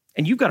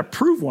 And you've got to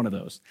prove one of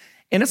those.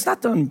 And it's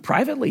not done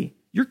privately.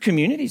 Your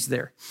community's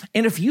there.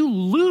 And if you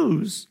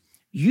lose,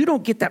 you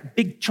don't get that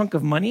big chunk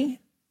of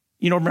money.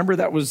 Remember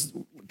that was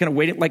going to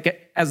wait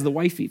as the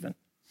wife even.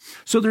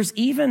 So there's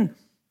even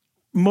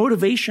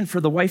motivation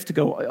for the wife to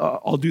go,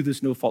 I'll do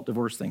this no-fault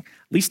divorce thing.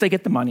 At least I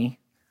get the money.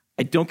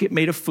 I don't get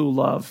made a fool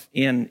of,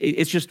 and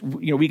it's just,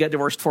 we got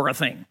divorced for a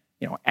thing,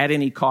 at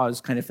any cause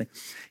kind of thing.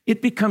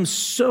 It becomes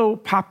so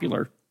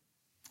popular.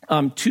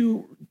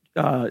 Two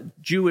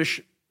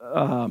Jewish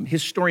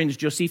historians,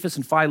 Josephus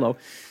and Philo,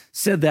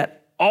 said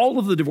that all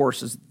of the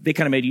divorces, they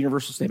kind of made a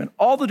universal statement,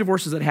 all the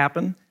divorces that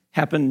happen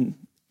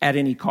at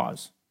any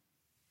cause.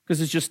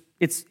 Because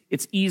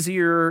it's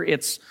easier,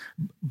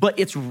 but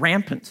it's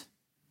rampant.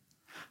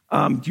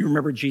 Do you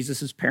remember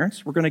Jesus'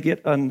 parents were going to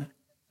get an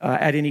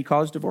at any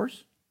cause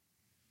divorce?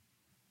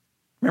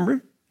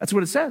 Remember? That's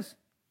what it says.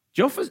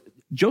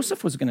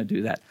 Joseph was going to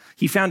do that.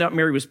 He found out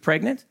Mary was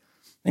pregnant,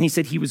 and he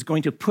said he was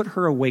going to put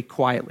her away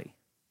quietly.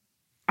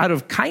 Out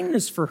of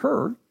kindness for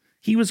her,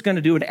 he was going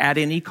to do an at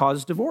any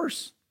cause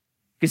divorce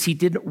because he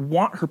didn't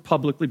want her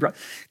publicly brought.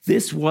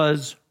 This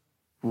was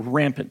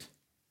rampant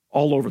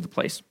all over the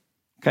place,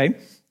 okay?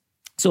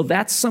 So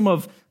that's some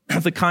of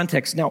the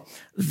context. Now,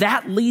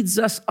 that leads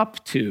us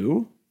up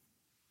to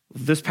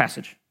this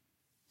passage.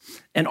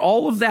 And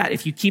all of that,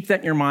 if you keep that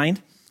in your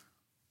mind,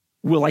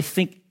 I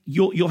think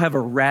you'll have a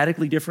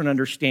radically different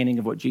understanding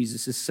of what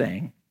Jesus is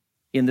saying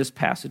in this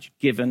passage,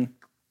 given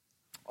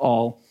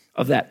all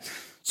of that.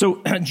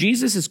 So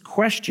Jesus is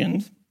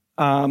questioned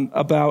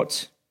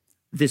about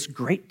this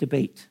great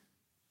debate.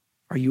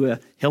 Are you a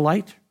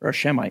Hillite or a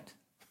Shemite?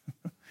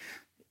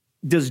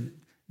 Does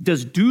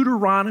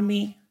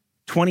Deuteronomy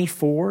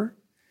 24,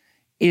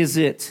 is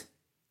it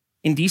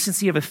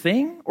indecency of a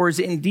thing, or is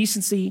it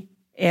indecency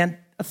and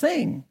a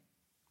thing?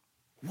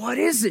 What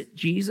is it,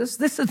 Jesus?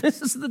 This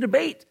is the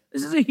debate.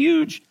 This is a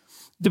huge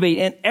debate.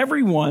 And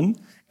everyone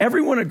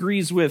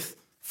agrees with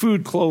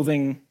food,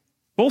 clothing,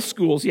 both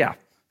schools, yeah.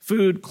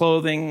 Food,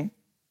 clothing,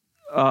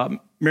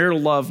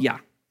 marital love, yeah.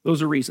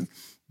 Those are reasons.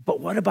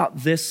 But what about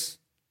this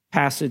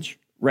passage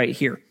right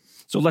here?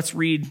 So let's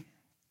read.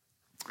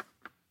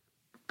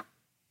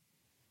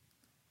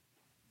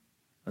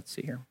 Let's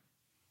see here.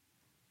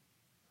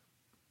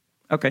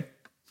 Okay.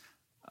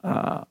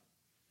 Let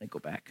me go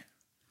back.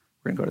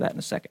 We're going to go to that in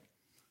a second.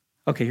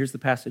 Okay, here's the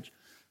passage.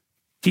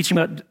 Teaching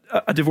about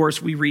a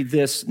divorce, we read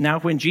this. Now,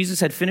 when Jesus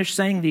had finished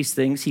saying these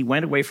things, he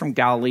went away from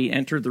Galilee,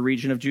 entered the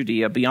region of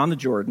Judea, beyond the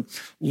Jordan.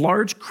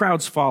 Large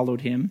crowds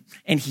followed him,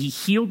 and he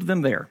healed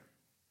them there.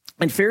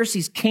 And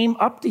Pharisees came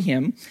up to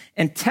him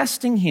and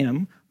testing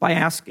him by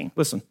asking,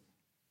 listen,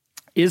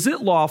 is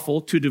it lawful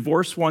to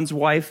divorce one's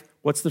wife?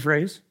 What's the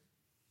phrase?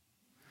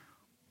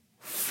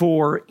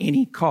 For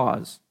any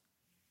cause.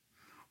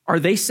 Are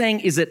they saying,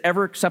 is it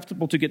ever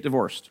acceptable to get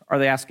divorced? Are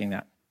they asking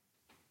that?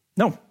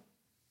 No.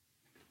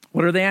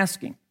 What are they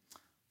asking?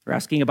 They're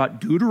asking about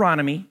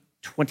Deuteronomy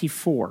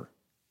 24.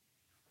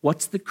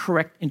 What's the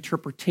correct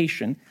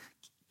interpretation?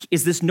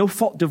 Is this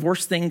no-fault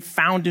divorce thing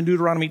found in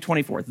Deuteronomy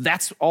 24?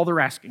 That's all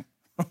they're asking.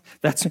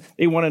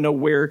 They want to know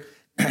where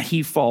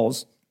he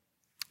falls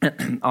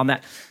on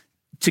that.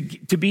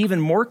 To be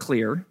even more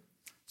clear,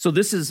 so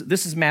this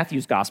is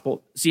Matthew's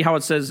gospel. See how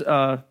it says,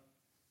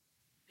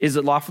 is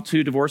it lawful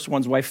to divorce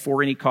one's wife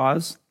for any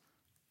cause?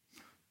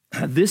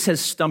 This has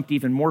stumped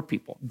even more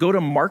people. Go to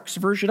Mark's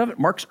version of it.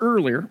 Mark's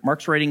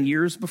writing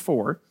years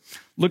before.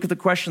 Look at the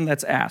question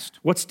that's asked.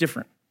 What's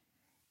different?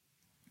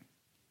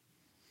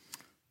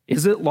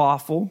 Is it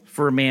lawful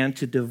for a man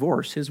to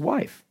divorce his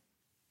wife?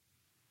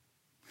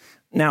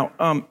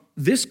 Now,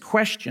 this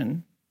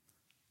question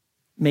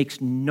makes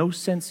no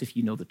sense if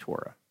you know the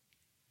Torah.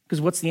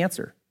 Because what's the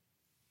answer?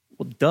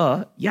 Well,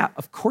 duh. Yeah,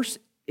 of course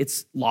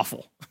it's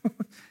lawful.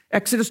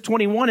 Exodus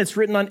 21, it's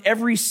written on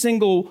every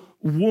single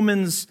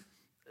woman's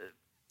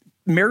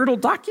marital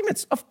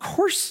documents. Of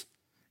course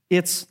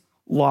it's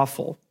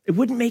lawful. It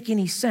wouldn't make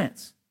any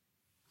sense.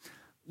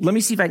 Let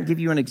me see if I can give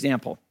you an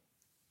example.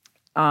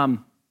 And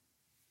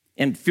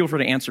feel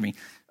free to answer me.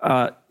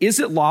 Is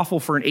it lawful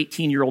for an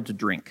 18-year-old to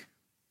drink?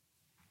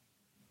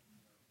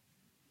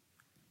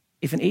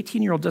 If an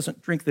 18-year-old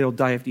doesn't drink, they'll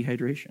die of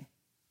dehydration.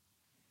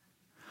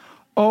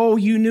 Oh,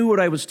 you knew what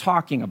I was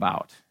talking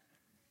about.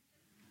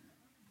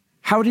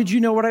 How did you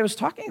know what I was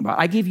talking about?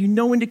 I gave you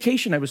no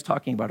indication I was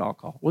talking about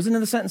alcohol. It wasn't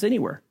in the sentence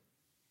anywhere.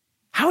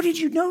 How did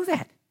you know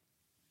that?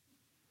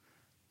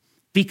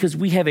 Because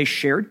we have a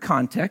shared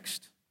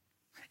context.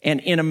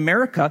 And in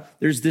America,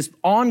 there's this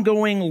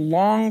ongoing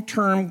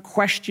long-term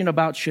question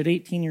about should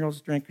 18-year-olds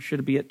drink or should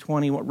it be at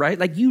 21, right?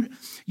 Like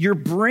your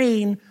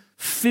brain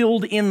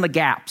filled in the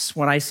gaps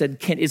when I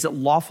said, is it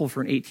lawful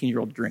for an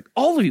 18-year-old to drink?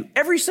 All of you,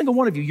 every single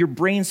one of you, your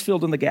brains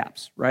filled in the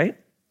gaps, right?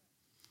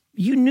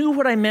 You knew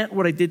what I meant,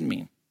 what I didn't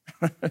mean,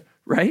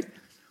 right?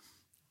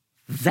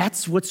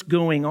 That's what's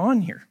going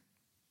on here.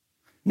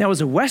 Now,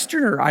 as a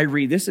Westerner, I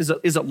read this, is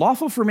it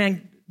lawful for a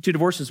man to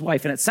divorce his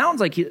wife? And it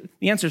sounds like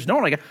the answer is no.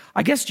 Like,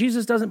 I guess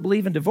Jesus doesn't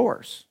believe in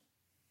divorce.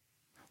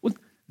 Well,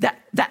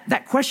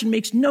 that question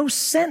makes no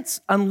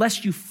sense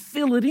unless you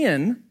fill it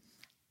in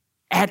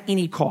at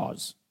any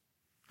cause.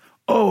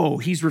 Oh,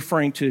 he's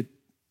referring to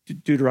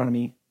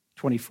Deuteronomy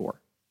 24.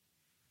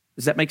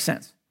 Does that make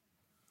sense?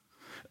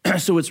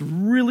 So it's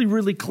really,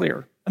 really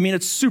clear. I mean,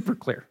 it's super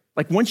clear.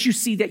 Like once you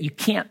see that, you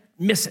can't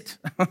miss it.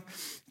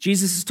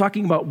 Jesus is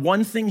talking about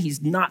one thing.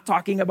 He's not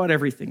talking about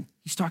everything.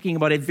 He's talking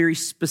about a very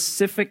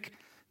specific,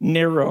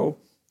 narrow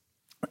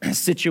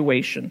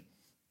situation.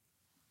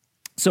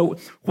 So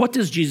what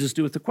does Jesus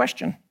do with the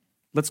question?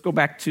 Let's go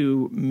back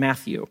to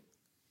Matthew.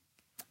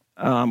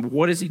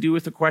 What does he do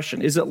with the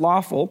question? Is it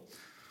lawful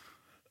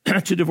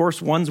to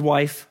divorce one's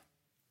wife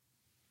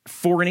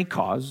for any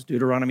cause?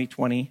 Deuteronomy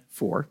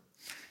 24.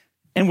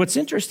 And what's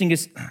interesting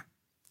is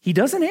he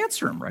doesn't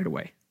answer him right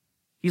away.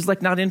 He's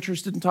like not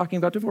interested in talking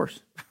about divorce.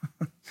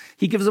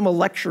 He gives him a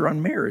lecture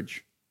on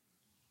marriage.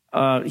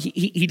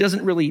 He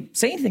doesn't really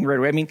say anything right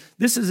away. I mean,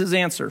 this is his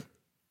answer.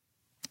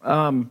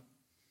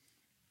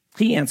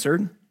 He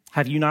answered,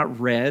 have you not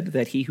read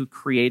that he who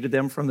created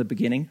them from the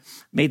beginning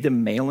made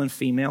them male and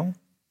female?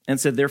 And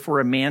said, therefore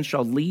a man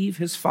shall leave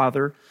his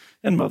father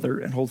and mother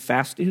and hold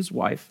fast to his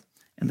wife,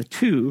 and the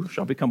two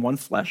shall become one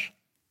flesh.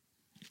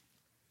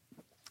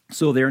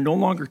 So they are no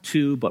longer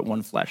two, but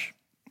one flesh.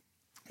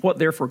 What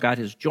therefore God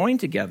has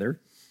joined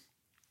together,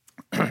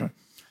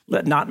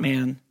 let not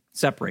man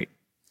separate.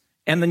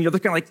 And then you're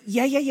looking like,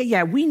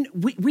 yeah, we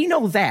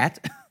know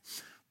that.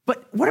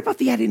 But what about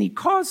the at any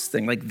cause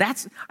thing? Like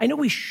I know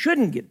we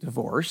shouldn't get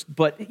divorced,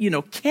 but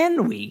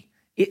can we?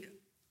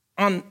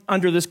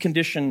 Under this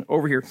condition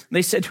over here. And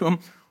they said to him,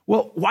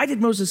 well, why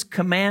did Moses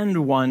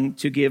command one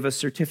to give a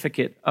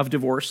certificate of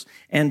divorce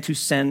and to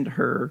send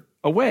her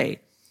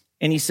away?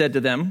 And he said to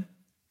them,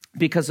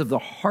 because of the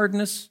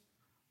hardness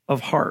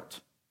of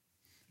heart.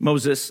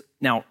 Moses,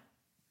 now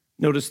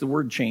notice the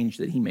word change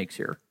that he makes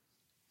here.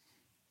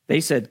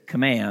 They said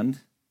command.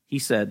 He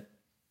said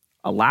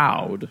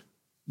allowed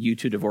you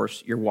to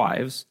divorce your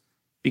wives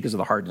because of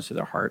the hardness of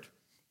their heart.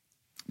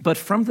 But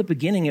from the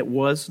beginning, it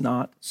was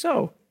not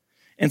so.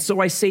 And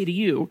so I say to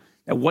you,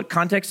 now what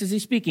context is he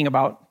speaking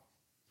about?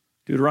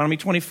 Deuteronomy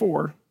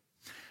 24.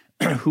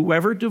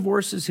 Whoever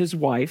divorces his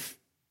wife,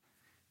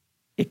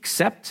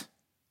 except,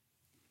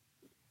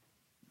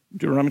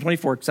 Deuteronomy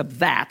 24, except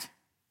that,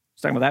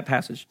 he's talking about that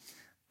passage,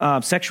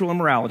 sexual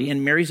immorality,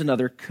 and marries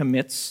another,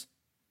 commits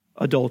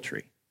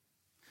adultery.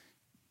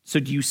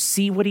 So do you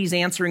see what he's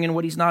answering and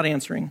what he's not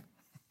answering?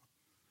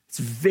 It's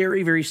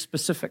very, very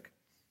specific.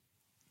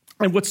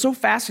 And what's so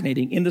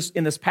fascinating in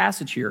this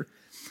passage here,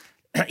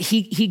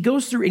 he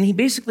goes through and he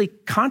basically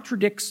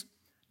contradicts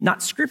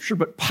not scripture,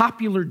 but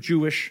popular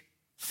Jewish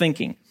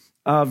thinking.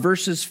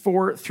 Verses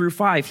 4 through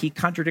 5, he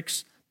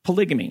contradicts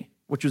polygamy,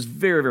 which was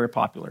very, very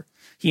popular.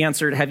 He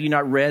answered, have you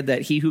not read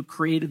that he who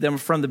created them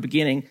from the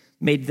beginning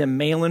made them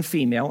male and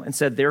female, and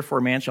said, therefore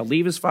a man shall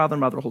leave his father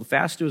and mother, hold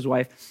fast to his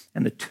wife,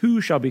 and the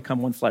two shall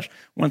become one flesh.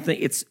 One thing,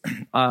 it's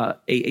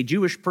a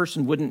Jewish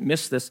person wouldn't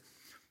miss this.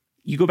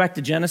 You go back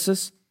to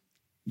Genesis,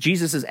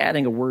 Jesus is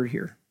adding a word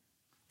here.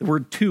 The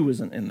word two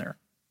isn't in there.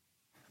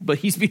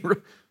 But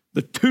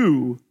the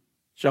two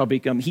shall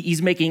become,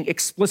 he's making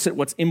explicit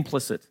what's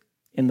implicit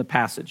in the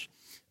passage.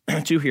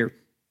 Two here.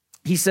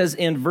 He says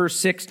in verse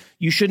 6,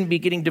 you shouldn't be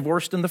getting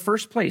divorced in the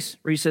first place,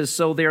 where he says,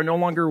 so they are no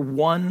longer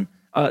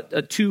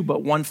two,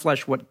 but one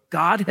flesh. What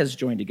God has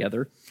joined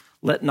together,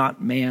 let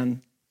not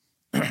man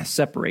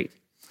separate.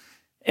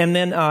 And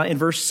then in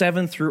verse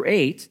 7 through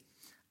 8,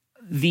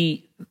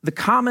 the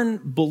common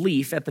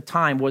belief at the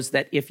time was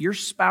that if your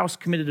spouse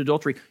committed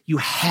adultery, you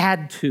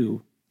had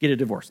to get a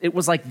divorce. It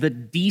was like the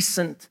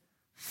decent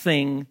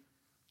thing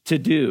to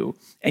do.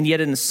 And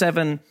yet in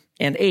 7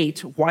 and 8,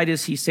 why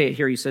does he say it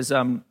here? He says,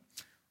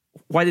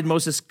 why did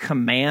Moses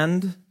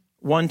command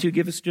one to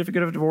give a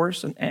certificate of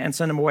divorce and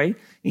send him away? And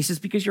he says,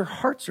 because your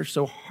hearts are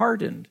so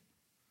hardened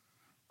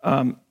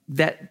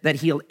that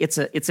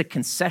it's a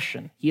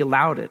concession. He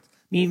allowed it.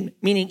 Meaning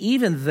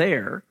even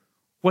there,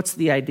 what's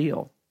the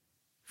ideal?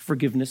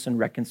 Forgiveness,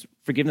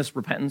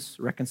 repentance,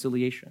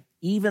 reconciliation.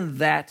 Even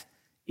that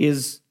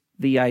is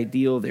the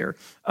ideal there.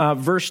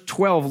 Verse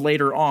 12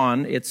 later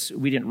on,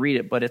 we didn't read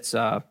it, but it's,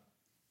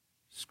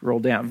 scroll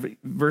down.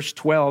 Verse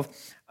 12,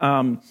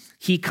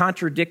 he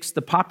contradicts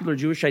the popular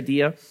Jewish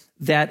idea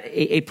that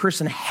a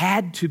person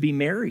had to be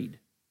married.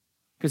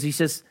 Because he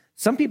says,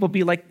 some people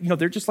be like,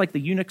 they're just like the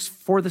eunuchs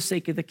for the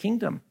sake of the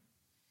kingdom.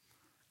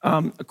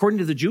 According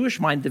to the Jewish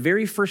mind, the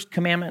very first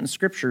commandment in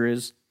Scripture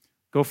is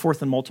go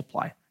forth and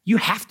multiply. You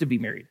have to be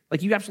married.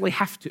 Like you absolutely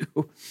have to.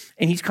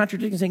 And he's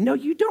contradicting, saying, no,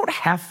 you don't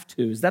have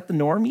to. Is that the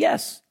norm?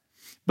 Yes.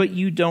 But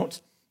you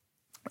don't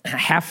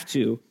have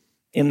to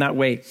in that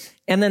way.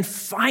 And then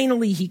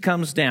finally he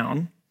comes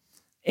down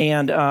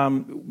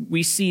and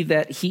we see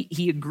that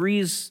he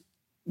agrees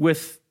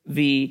with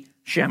the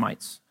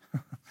Shemites.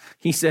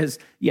 He says,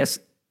 yes,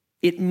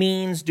 it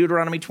means,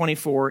 Deuteronomy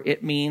 24,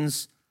 it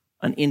means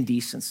an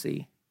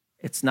indecency.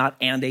 It's not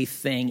and a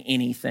thing,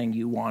 anything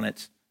you want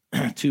it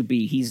to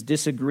be. He's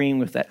disagreeing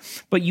with that.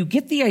 But you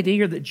get the idea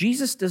here that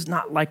Jesus does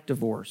not like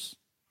divorce.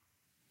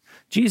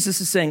 Jesus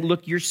is saying,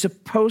 look, you're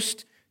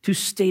supposed to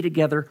stay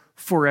together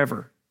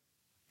forever.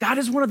 God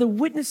is one of the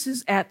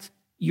witnesses at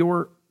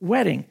your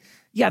wedding.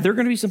 Yeah, there are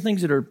going to be some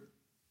things that are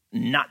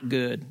not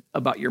good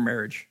about your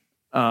marriage.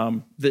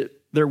 That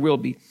there will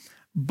be.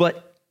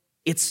 But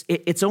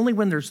it's only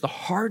when there's the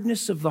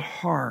hardness of the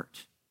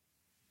heart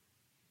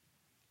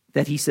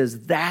that he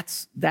says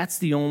that's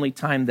the only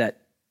time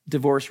that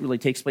divorce really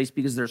takes place,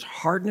 because there's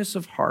hardness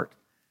of heart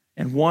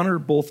and one or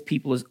both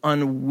people is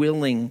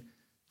unwilling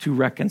to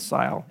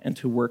reconcile and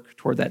to work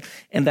toward that.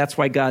 And that's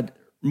why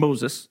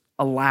Moses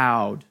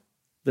allowed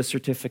the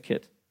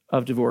certificate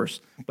of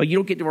divorce. But you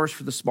don't get divorced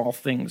for the small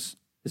things,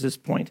 is his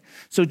point.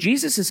 So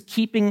Jesus is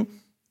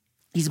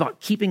he's about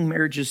keeping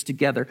marriages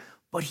together,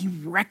 but he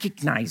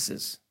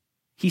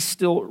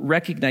still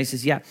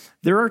recognizes,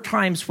 there are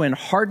times when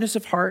hardness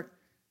of heart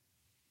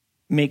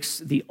makes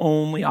the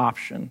only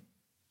option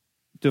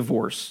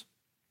divorce.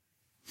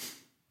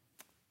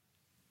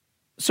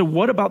 So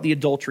what about the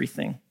adultery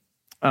thing?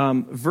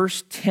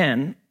 Verse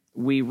 10,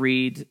 we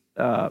read,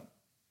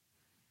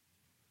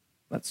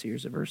 let's see,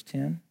 here's verse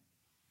 10.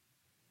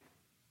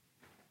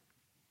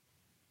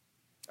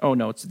 Oh,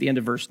 no, it's at the end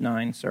of verse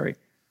 9, sorry.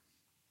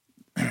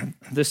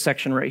 This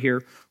section right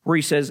here, where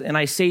he says, "And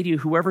I say to you,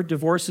 whoever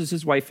divorces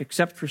his wife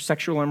except for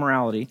sexual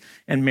immorality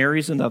and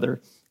marries another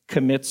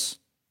commits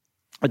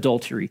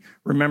adultery."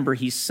 Remember,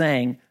 he's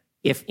saying,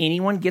 if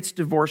anyone gets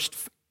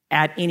divorced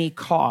at any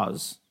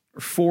cause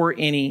or for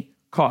any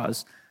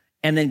cause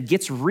and then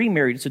gets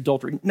remarried, it's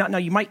adultery. Now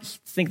you might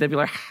think that'd be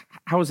like,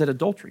 how is that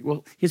adultery?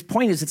 Well, his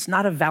point is it's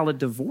not a valid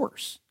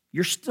divorce.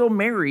 You're still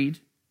married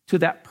to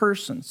that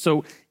person.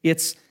 So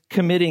it's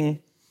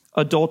committing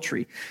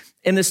adultery.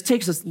 And this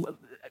takes us,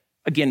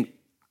 again,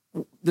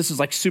 this is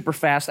like super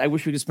fast. I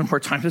wish we could spend more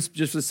time, just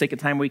for the sake of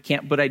time we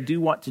can't, but I do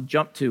want to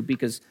jump to,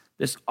 because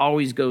this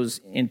always goes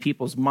in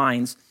people's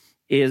minds,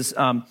 is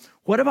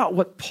what about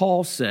what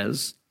Paul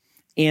says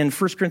in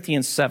 1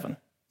 Corinthians 7?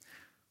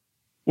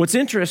 What's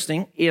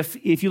interesting, if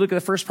you look at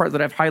the first part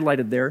that I've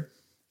highlighted there,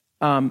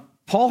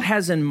 Paul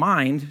has in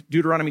mind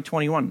Deuteronomy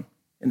 21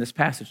 in this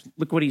passage.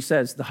 Look what he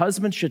says. The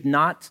husband should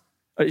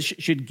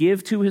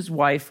give to his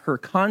wife her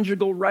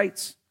conjugal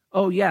rights.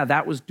 Oh yeah,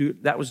 that was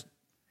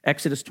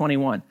Exodus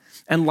 21.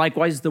 And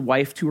likewise, the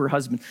wife to her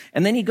husband.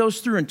 And then he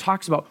goes through and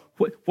talks about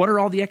what are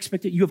all the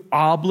expectations. You have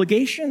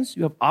obligations.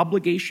 You have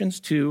obligations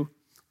to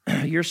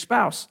your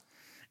spouse.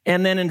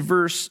 And then in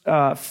verse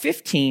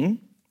 15,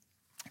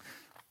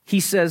 he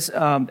says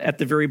at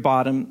the very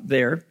bottom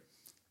there,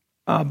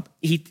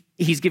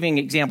 he's giving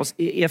examples.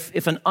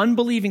 If an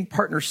unbelieving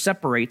partner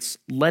separates,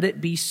 let it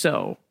be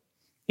so.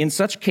 In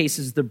such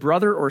cases, the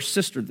brother or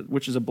sister,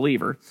 which is a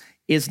believer,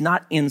 is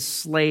not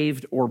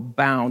enslaved or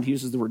bound. He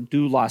uses the word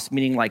doulos,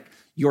 meaning like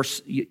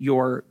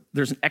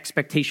there's an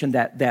expectation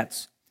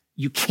that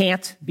you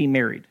can't be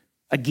married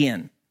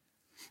again.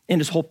 And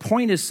his whole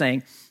point is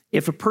saying,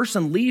 if a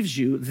person leaves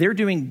you, they're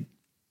doing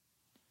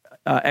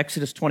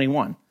Exodus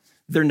 21.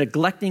 They're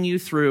neglecting you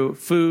through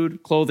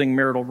food, clothing,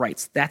 marital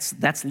rights.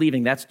 That's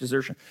leaving, that's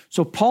desertion.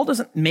 So Paul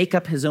doesn't make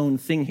up his own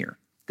thing here.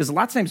 Because a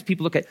lot of times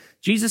people look at,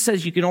 Jesus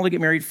says you can only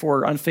get married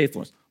for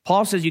unfaithfulness.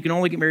 Paul says you can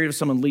only get married if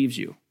someone leaves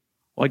you.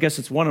 Well, I guess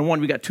it's one and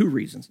one. We got two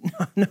reasons.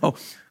 No,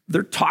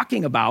 they're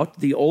talking about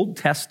the Old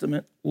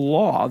Testament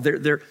law.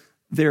 That's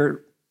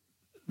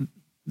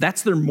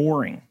their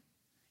mooring,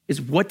 is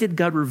what did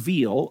God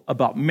reveal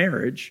about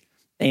marriage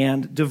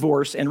and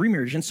divorce and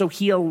remarriage. And so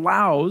he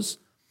allows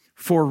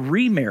for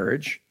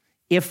remarriage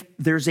if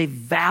there's a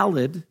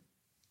valid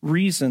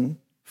reason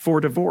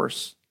for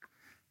divorce.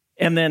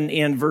 And then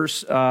in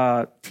verse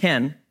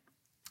 10,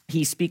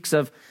 he speaks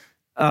of,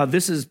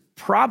 this is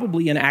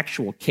probably an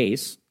actual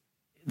case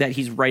that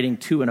he's writing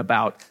to and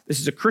about. This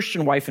is a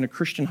Christian wife and a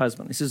Christian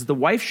husband. He says, the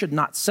wife should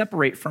not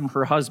separate from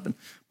her husband,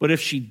 but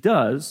if she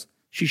does,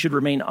 she should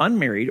remain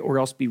unmarried or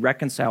else be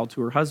reconciled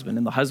to her husband,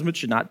 and the husband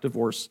should not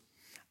divorce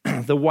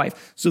the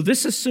wife. So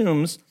this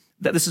assumes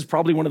that this is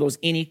probably one of those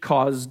any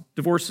cause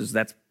divorces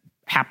that's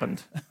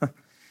happened.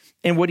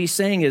 And what he's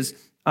saying is,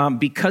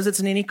 because it's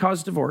an any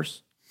cause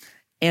divorce,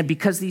 and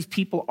because these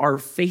people are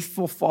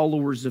faithful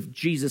followers of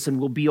Jesus and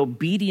will be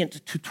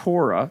obedient to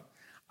Torah,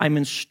 I'm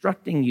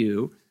instructing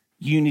you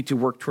need to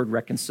work toward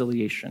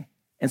reconciliation.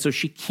 And so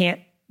she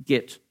can't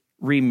get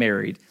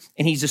remarried.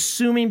 And he's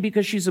assuming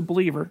because she's a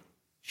believer,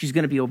 she's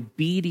going to be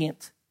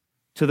obedient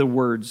to the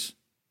words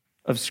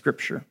of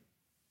Scripture.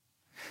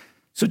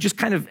 So just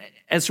kind of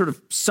as sort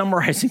of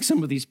summarizing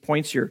some of these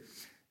points here,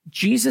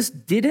 Jesus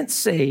didn't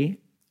say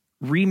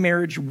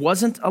remarriage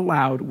wasn't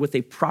allowed with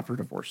a proper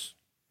divorce.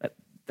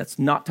 That's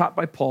not taught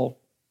by Paul.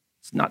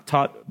 It's not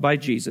taught by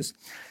Jesus.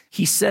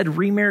 He said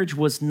remarriage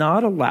was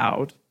not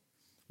allowed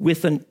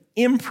with an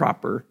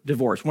improper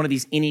divorce, one of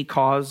these any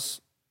cause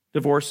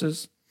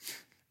divorces.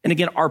 And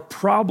again, our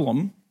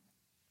problem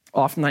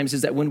oftentimes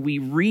is that when we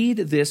read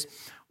this,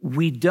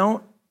 we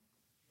don't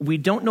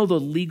know the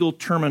legal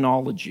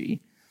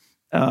terminology.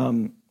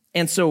 And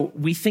so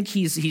we think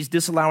he's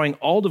disallowing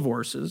all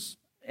divorces,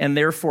 and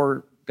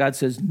therefore God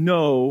says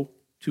no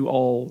to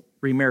all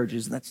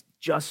remarriages. And that's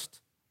just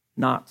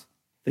not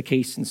the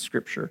case in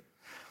Scripture.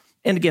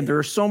 And again, there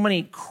are so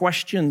many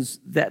questions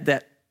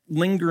that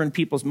linger in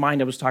people's mind.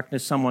 I was talking to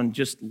someone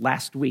just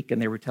last week,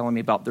 and they were telling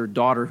me about their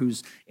daughter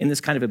who's in this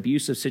kind of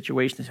abusive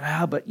situation. They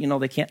say, but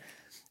they can't.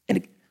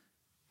 And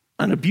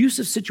an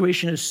abusive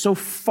situation is so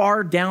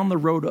far down the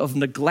road of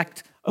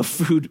neglect of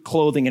food,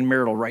 clothing, and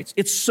marital rights.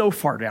 It's so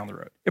far down the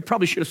road. It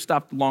probably should have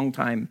stopped a long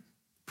time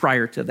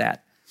prior to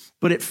that.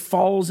 But it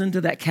falls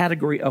into that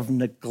category of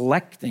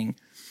neglecting.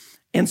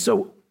 And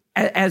so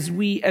as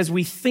we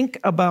think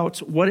about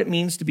what it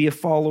means to be a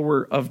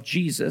follower of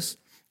Jesus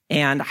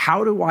and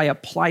how do I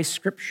apply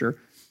Scripture,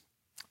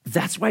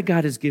 that's why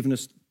God has given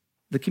us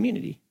the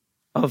community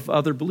of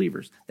other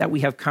believers, that we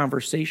have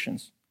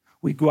conversations.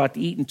 We go out to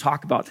eat and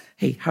talk about,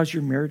 hey, how's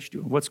your marriage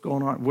doing? What's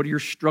going on? What are your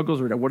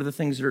struggles? What are the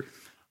things that are...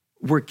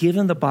 We're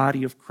given the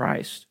body of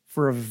Christ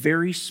for a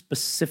very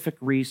specific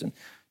reason,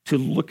 to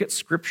look at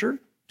Scripture,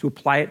 to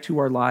apply it to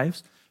our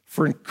lives,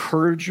 for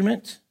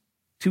encouragement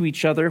to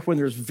each other when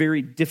there's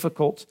very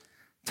difficult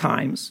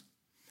times.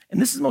 And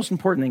this is the most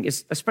important thing,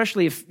 is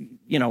especially if,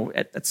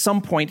 at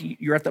some point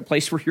you're at that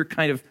place where you're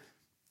kind of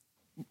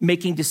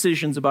making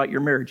decisions about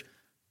your marriage.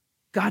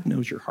 God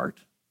knows your heart.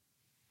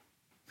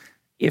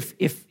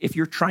 If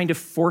you're trying to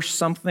force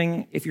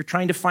something, if you're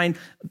trying to find,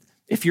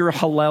 if you're a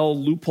Hillel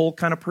loophole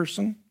kind of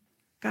person,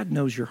 God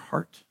knows your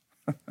heart.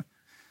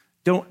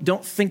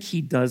 Don't think he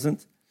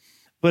doesn't.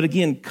 But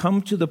again,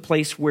 come to the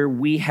place where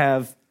we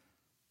have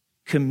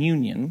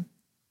communion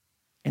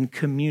and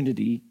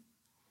community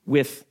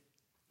with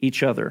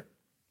each other.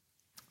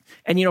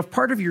 And, if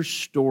part of your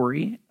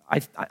story,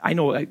 I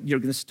know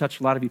this touched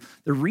a lot of you.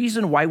 The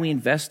reason why we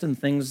invest in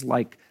things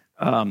like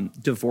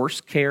divorce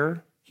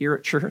care here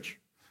at church,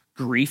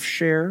 grief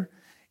share,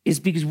 is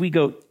because we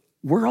go,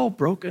 we're all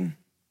broken.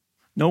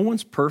 No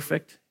one's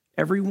perfect.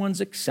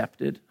 Everyone's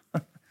accepted.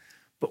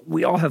 But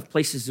we all have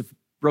places of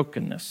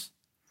brokenness.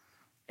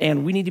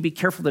 And we need to be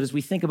careful that as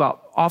we think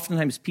about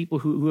oftentimes people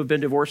who have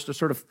been divorced are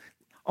sort of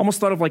almost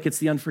thought of like it's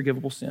the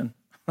unforgivable sin.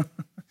 The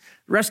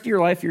rest of your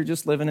life, you're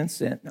just living in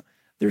sin. No,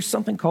 there's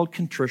something called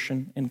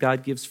contrition, and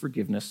God gives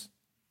forgiveness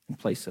in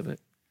place of it.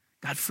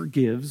 God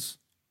forgives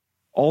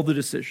all the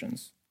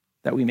decisions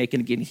that we make.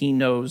 And again, he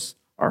knows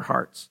our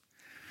hearts.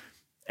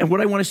 And what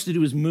I want us to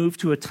do is move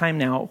to a time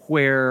now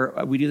where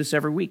we do this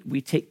every week.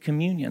 We take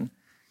communion.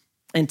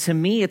 And to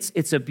me,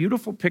 it's a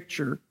beautiful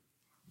picture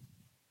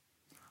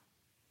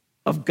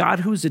of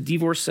God who's a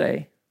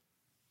divorcee,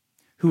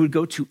 who would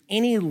go to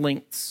any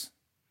lengths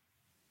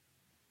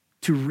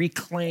to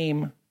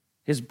reclaim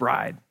his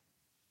bride.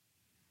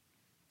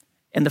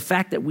 And the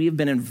fact that we have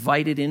been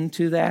invited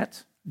into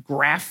that,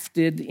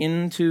 grafted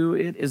into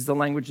it, is the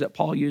language that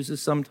Paul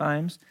uses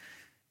sometimes.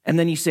 And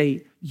then you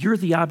say, you're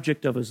the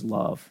object of his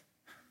love.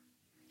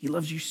 He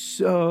loves you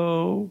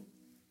so,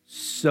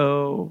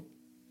 so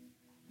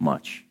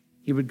much.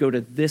 He would go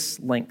to this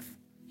length.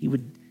 He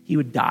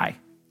would die.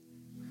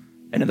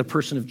 And in the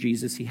person of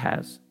Jesus, he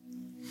has.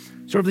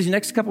 So over these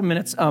next couple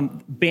minutes,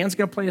 band's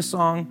going to play a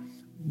song.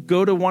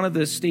 Go to one of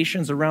the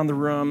stations around the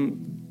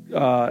room,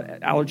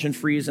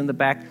 allergen-free is in the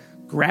back.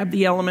 Grab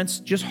the elements,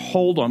 just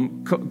hold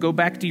them, go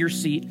back to your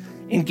seat,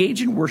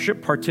 engage in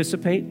worship,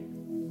 participate,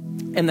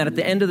 and then at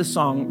the end of the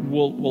song,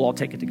 we'll all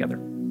take it together.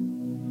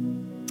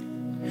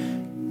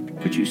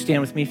 Could you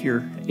stand with me if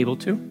you're able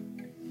to?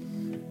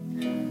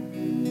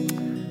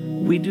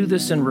 We do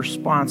this in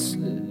response,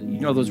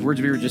 those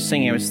words we were just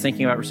singing, I was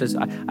thinking about, where it says,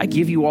 I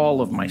give you all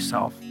of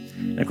myself.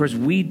 And of course,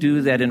 we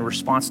do that in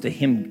response to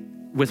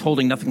him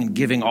withholding nothing and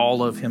giving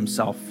all of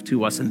himself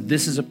to us. And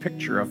this is a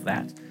picture of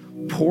that,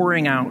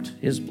 pouring out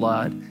his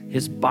blood,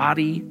 his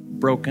body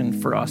broken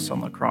for us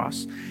on the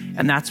cross.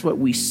 And that's what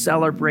we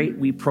celebrate.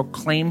 We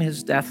proclaim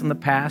his death in the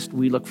past.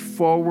 We look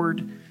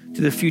forward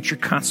to the future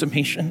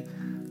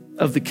consummation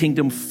of the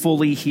kingdom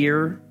fully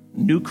here,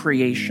 new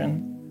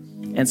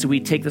creation. And so we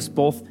take this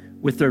both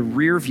with a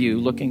rear view,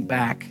 looking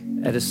back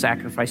at his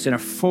sacrifice, and a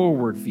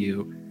forward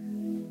view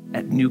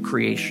at new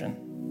creation.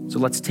 So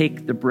let's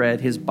take the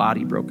bread, his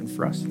body broken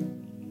for us.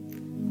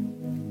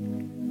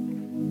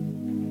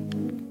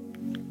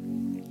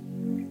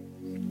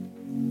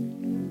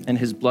 And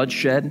his blood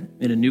shed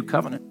in a new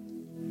covenant.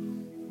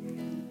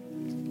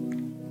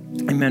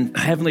 Amen.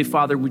 Heavenly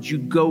Father, would you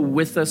go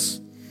with us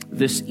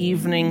this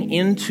evening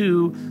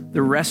into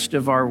the rest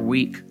of our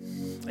week?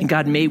 And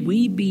God, may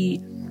we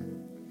be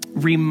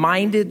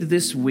reminded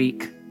this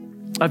week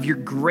of your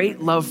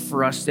great love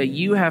for us, that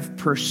you have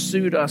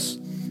pursued us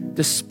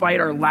despite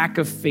our lack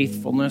of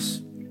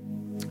faithfulness,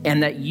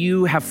 and that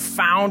you have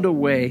found a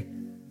way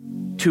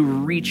to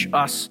reach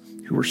us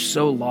who are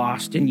so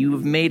lost. And you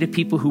have made a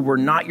people who were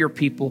not your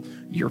people.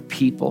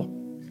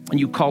 And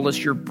you call us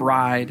your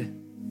bride.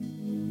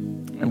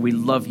 And we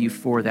love you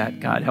for that,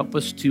 God. Help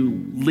us to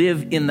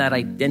live in that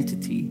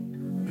identity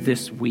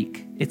this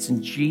week. It's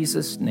in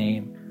Jesus'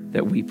 name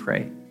that we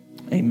pray.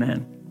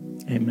 Amen.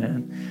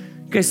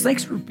 Amen. Guys,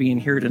 thanks for being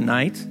here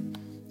tonight.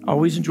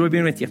 Always enjoy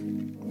being with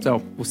you. So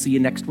we'll see you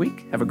next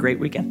week. Have a great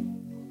weekend.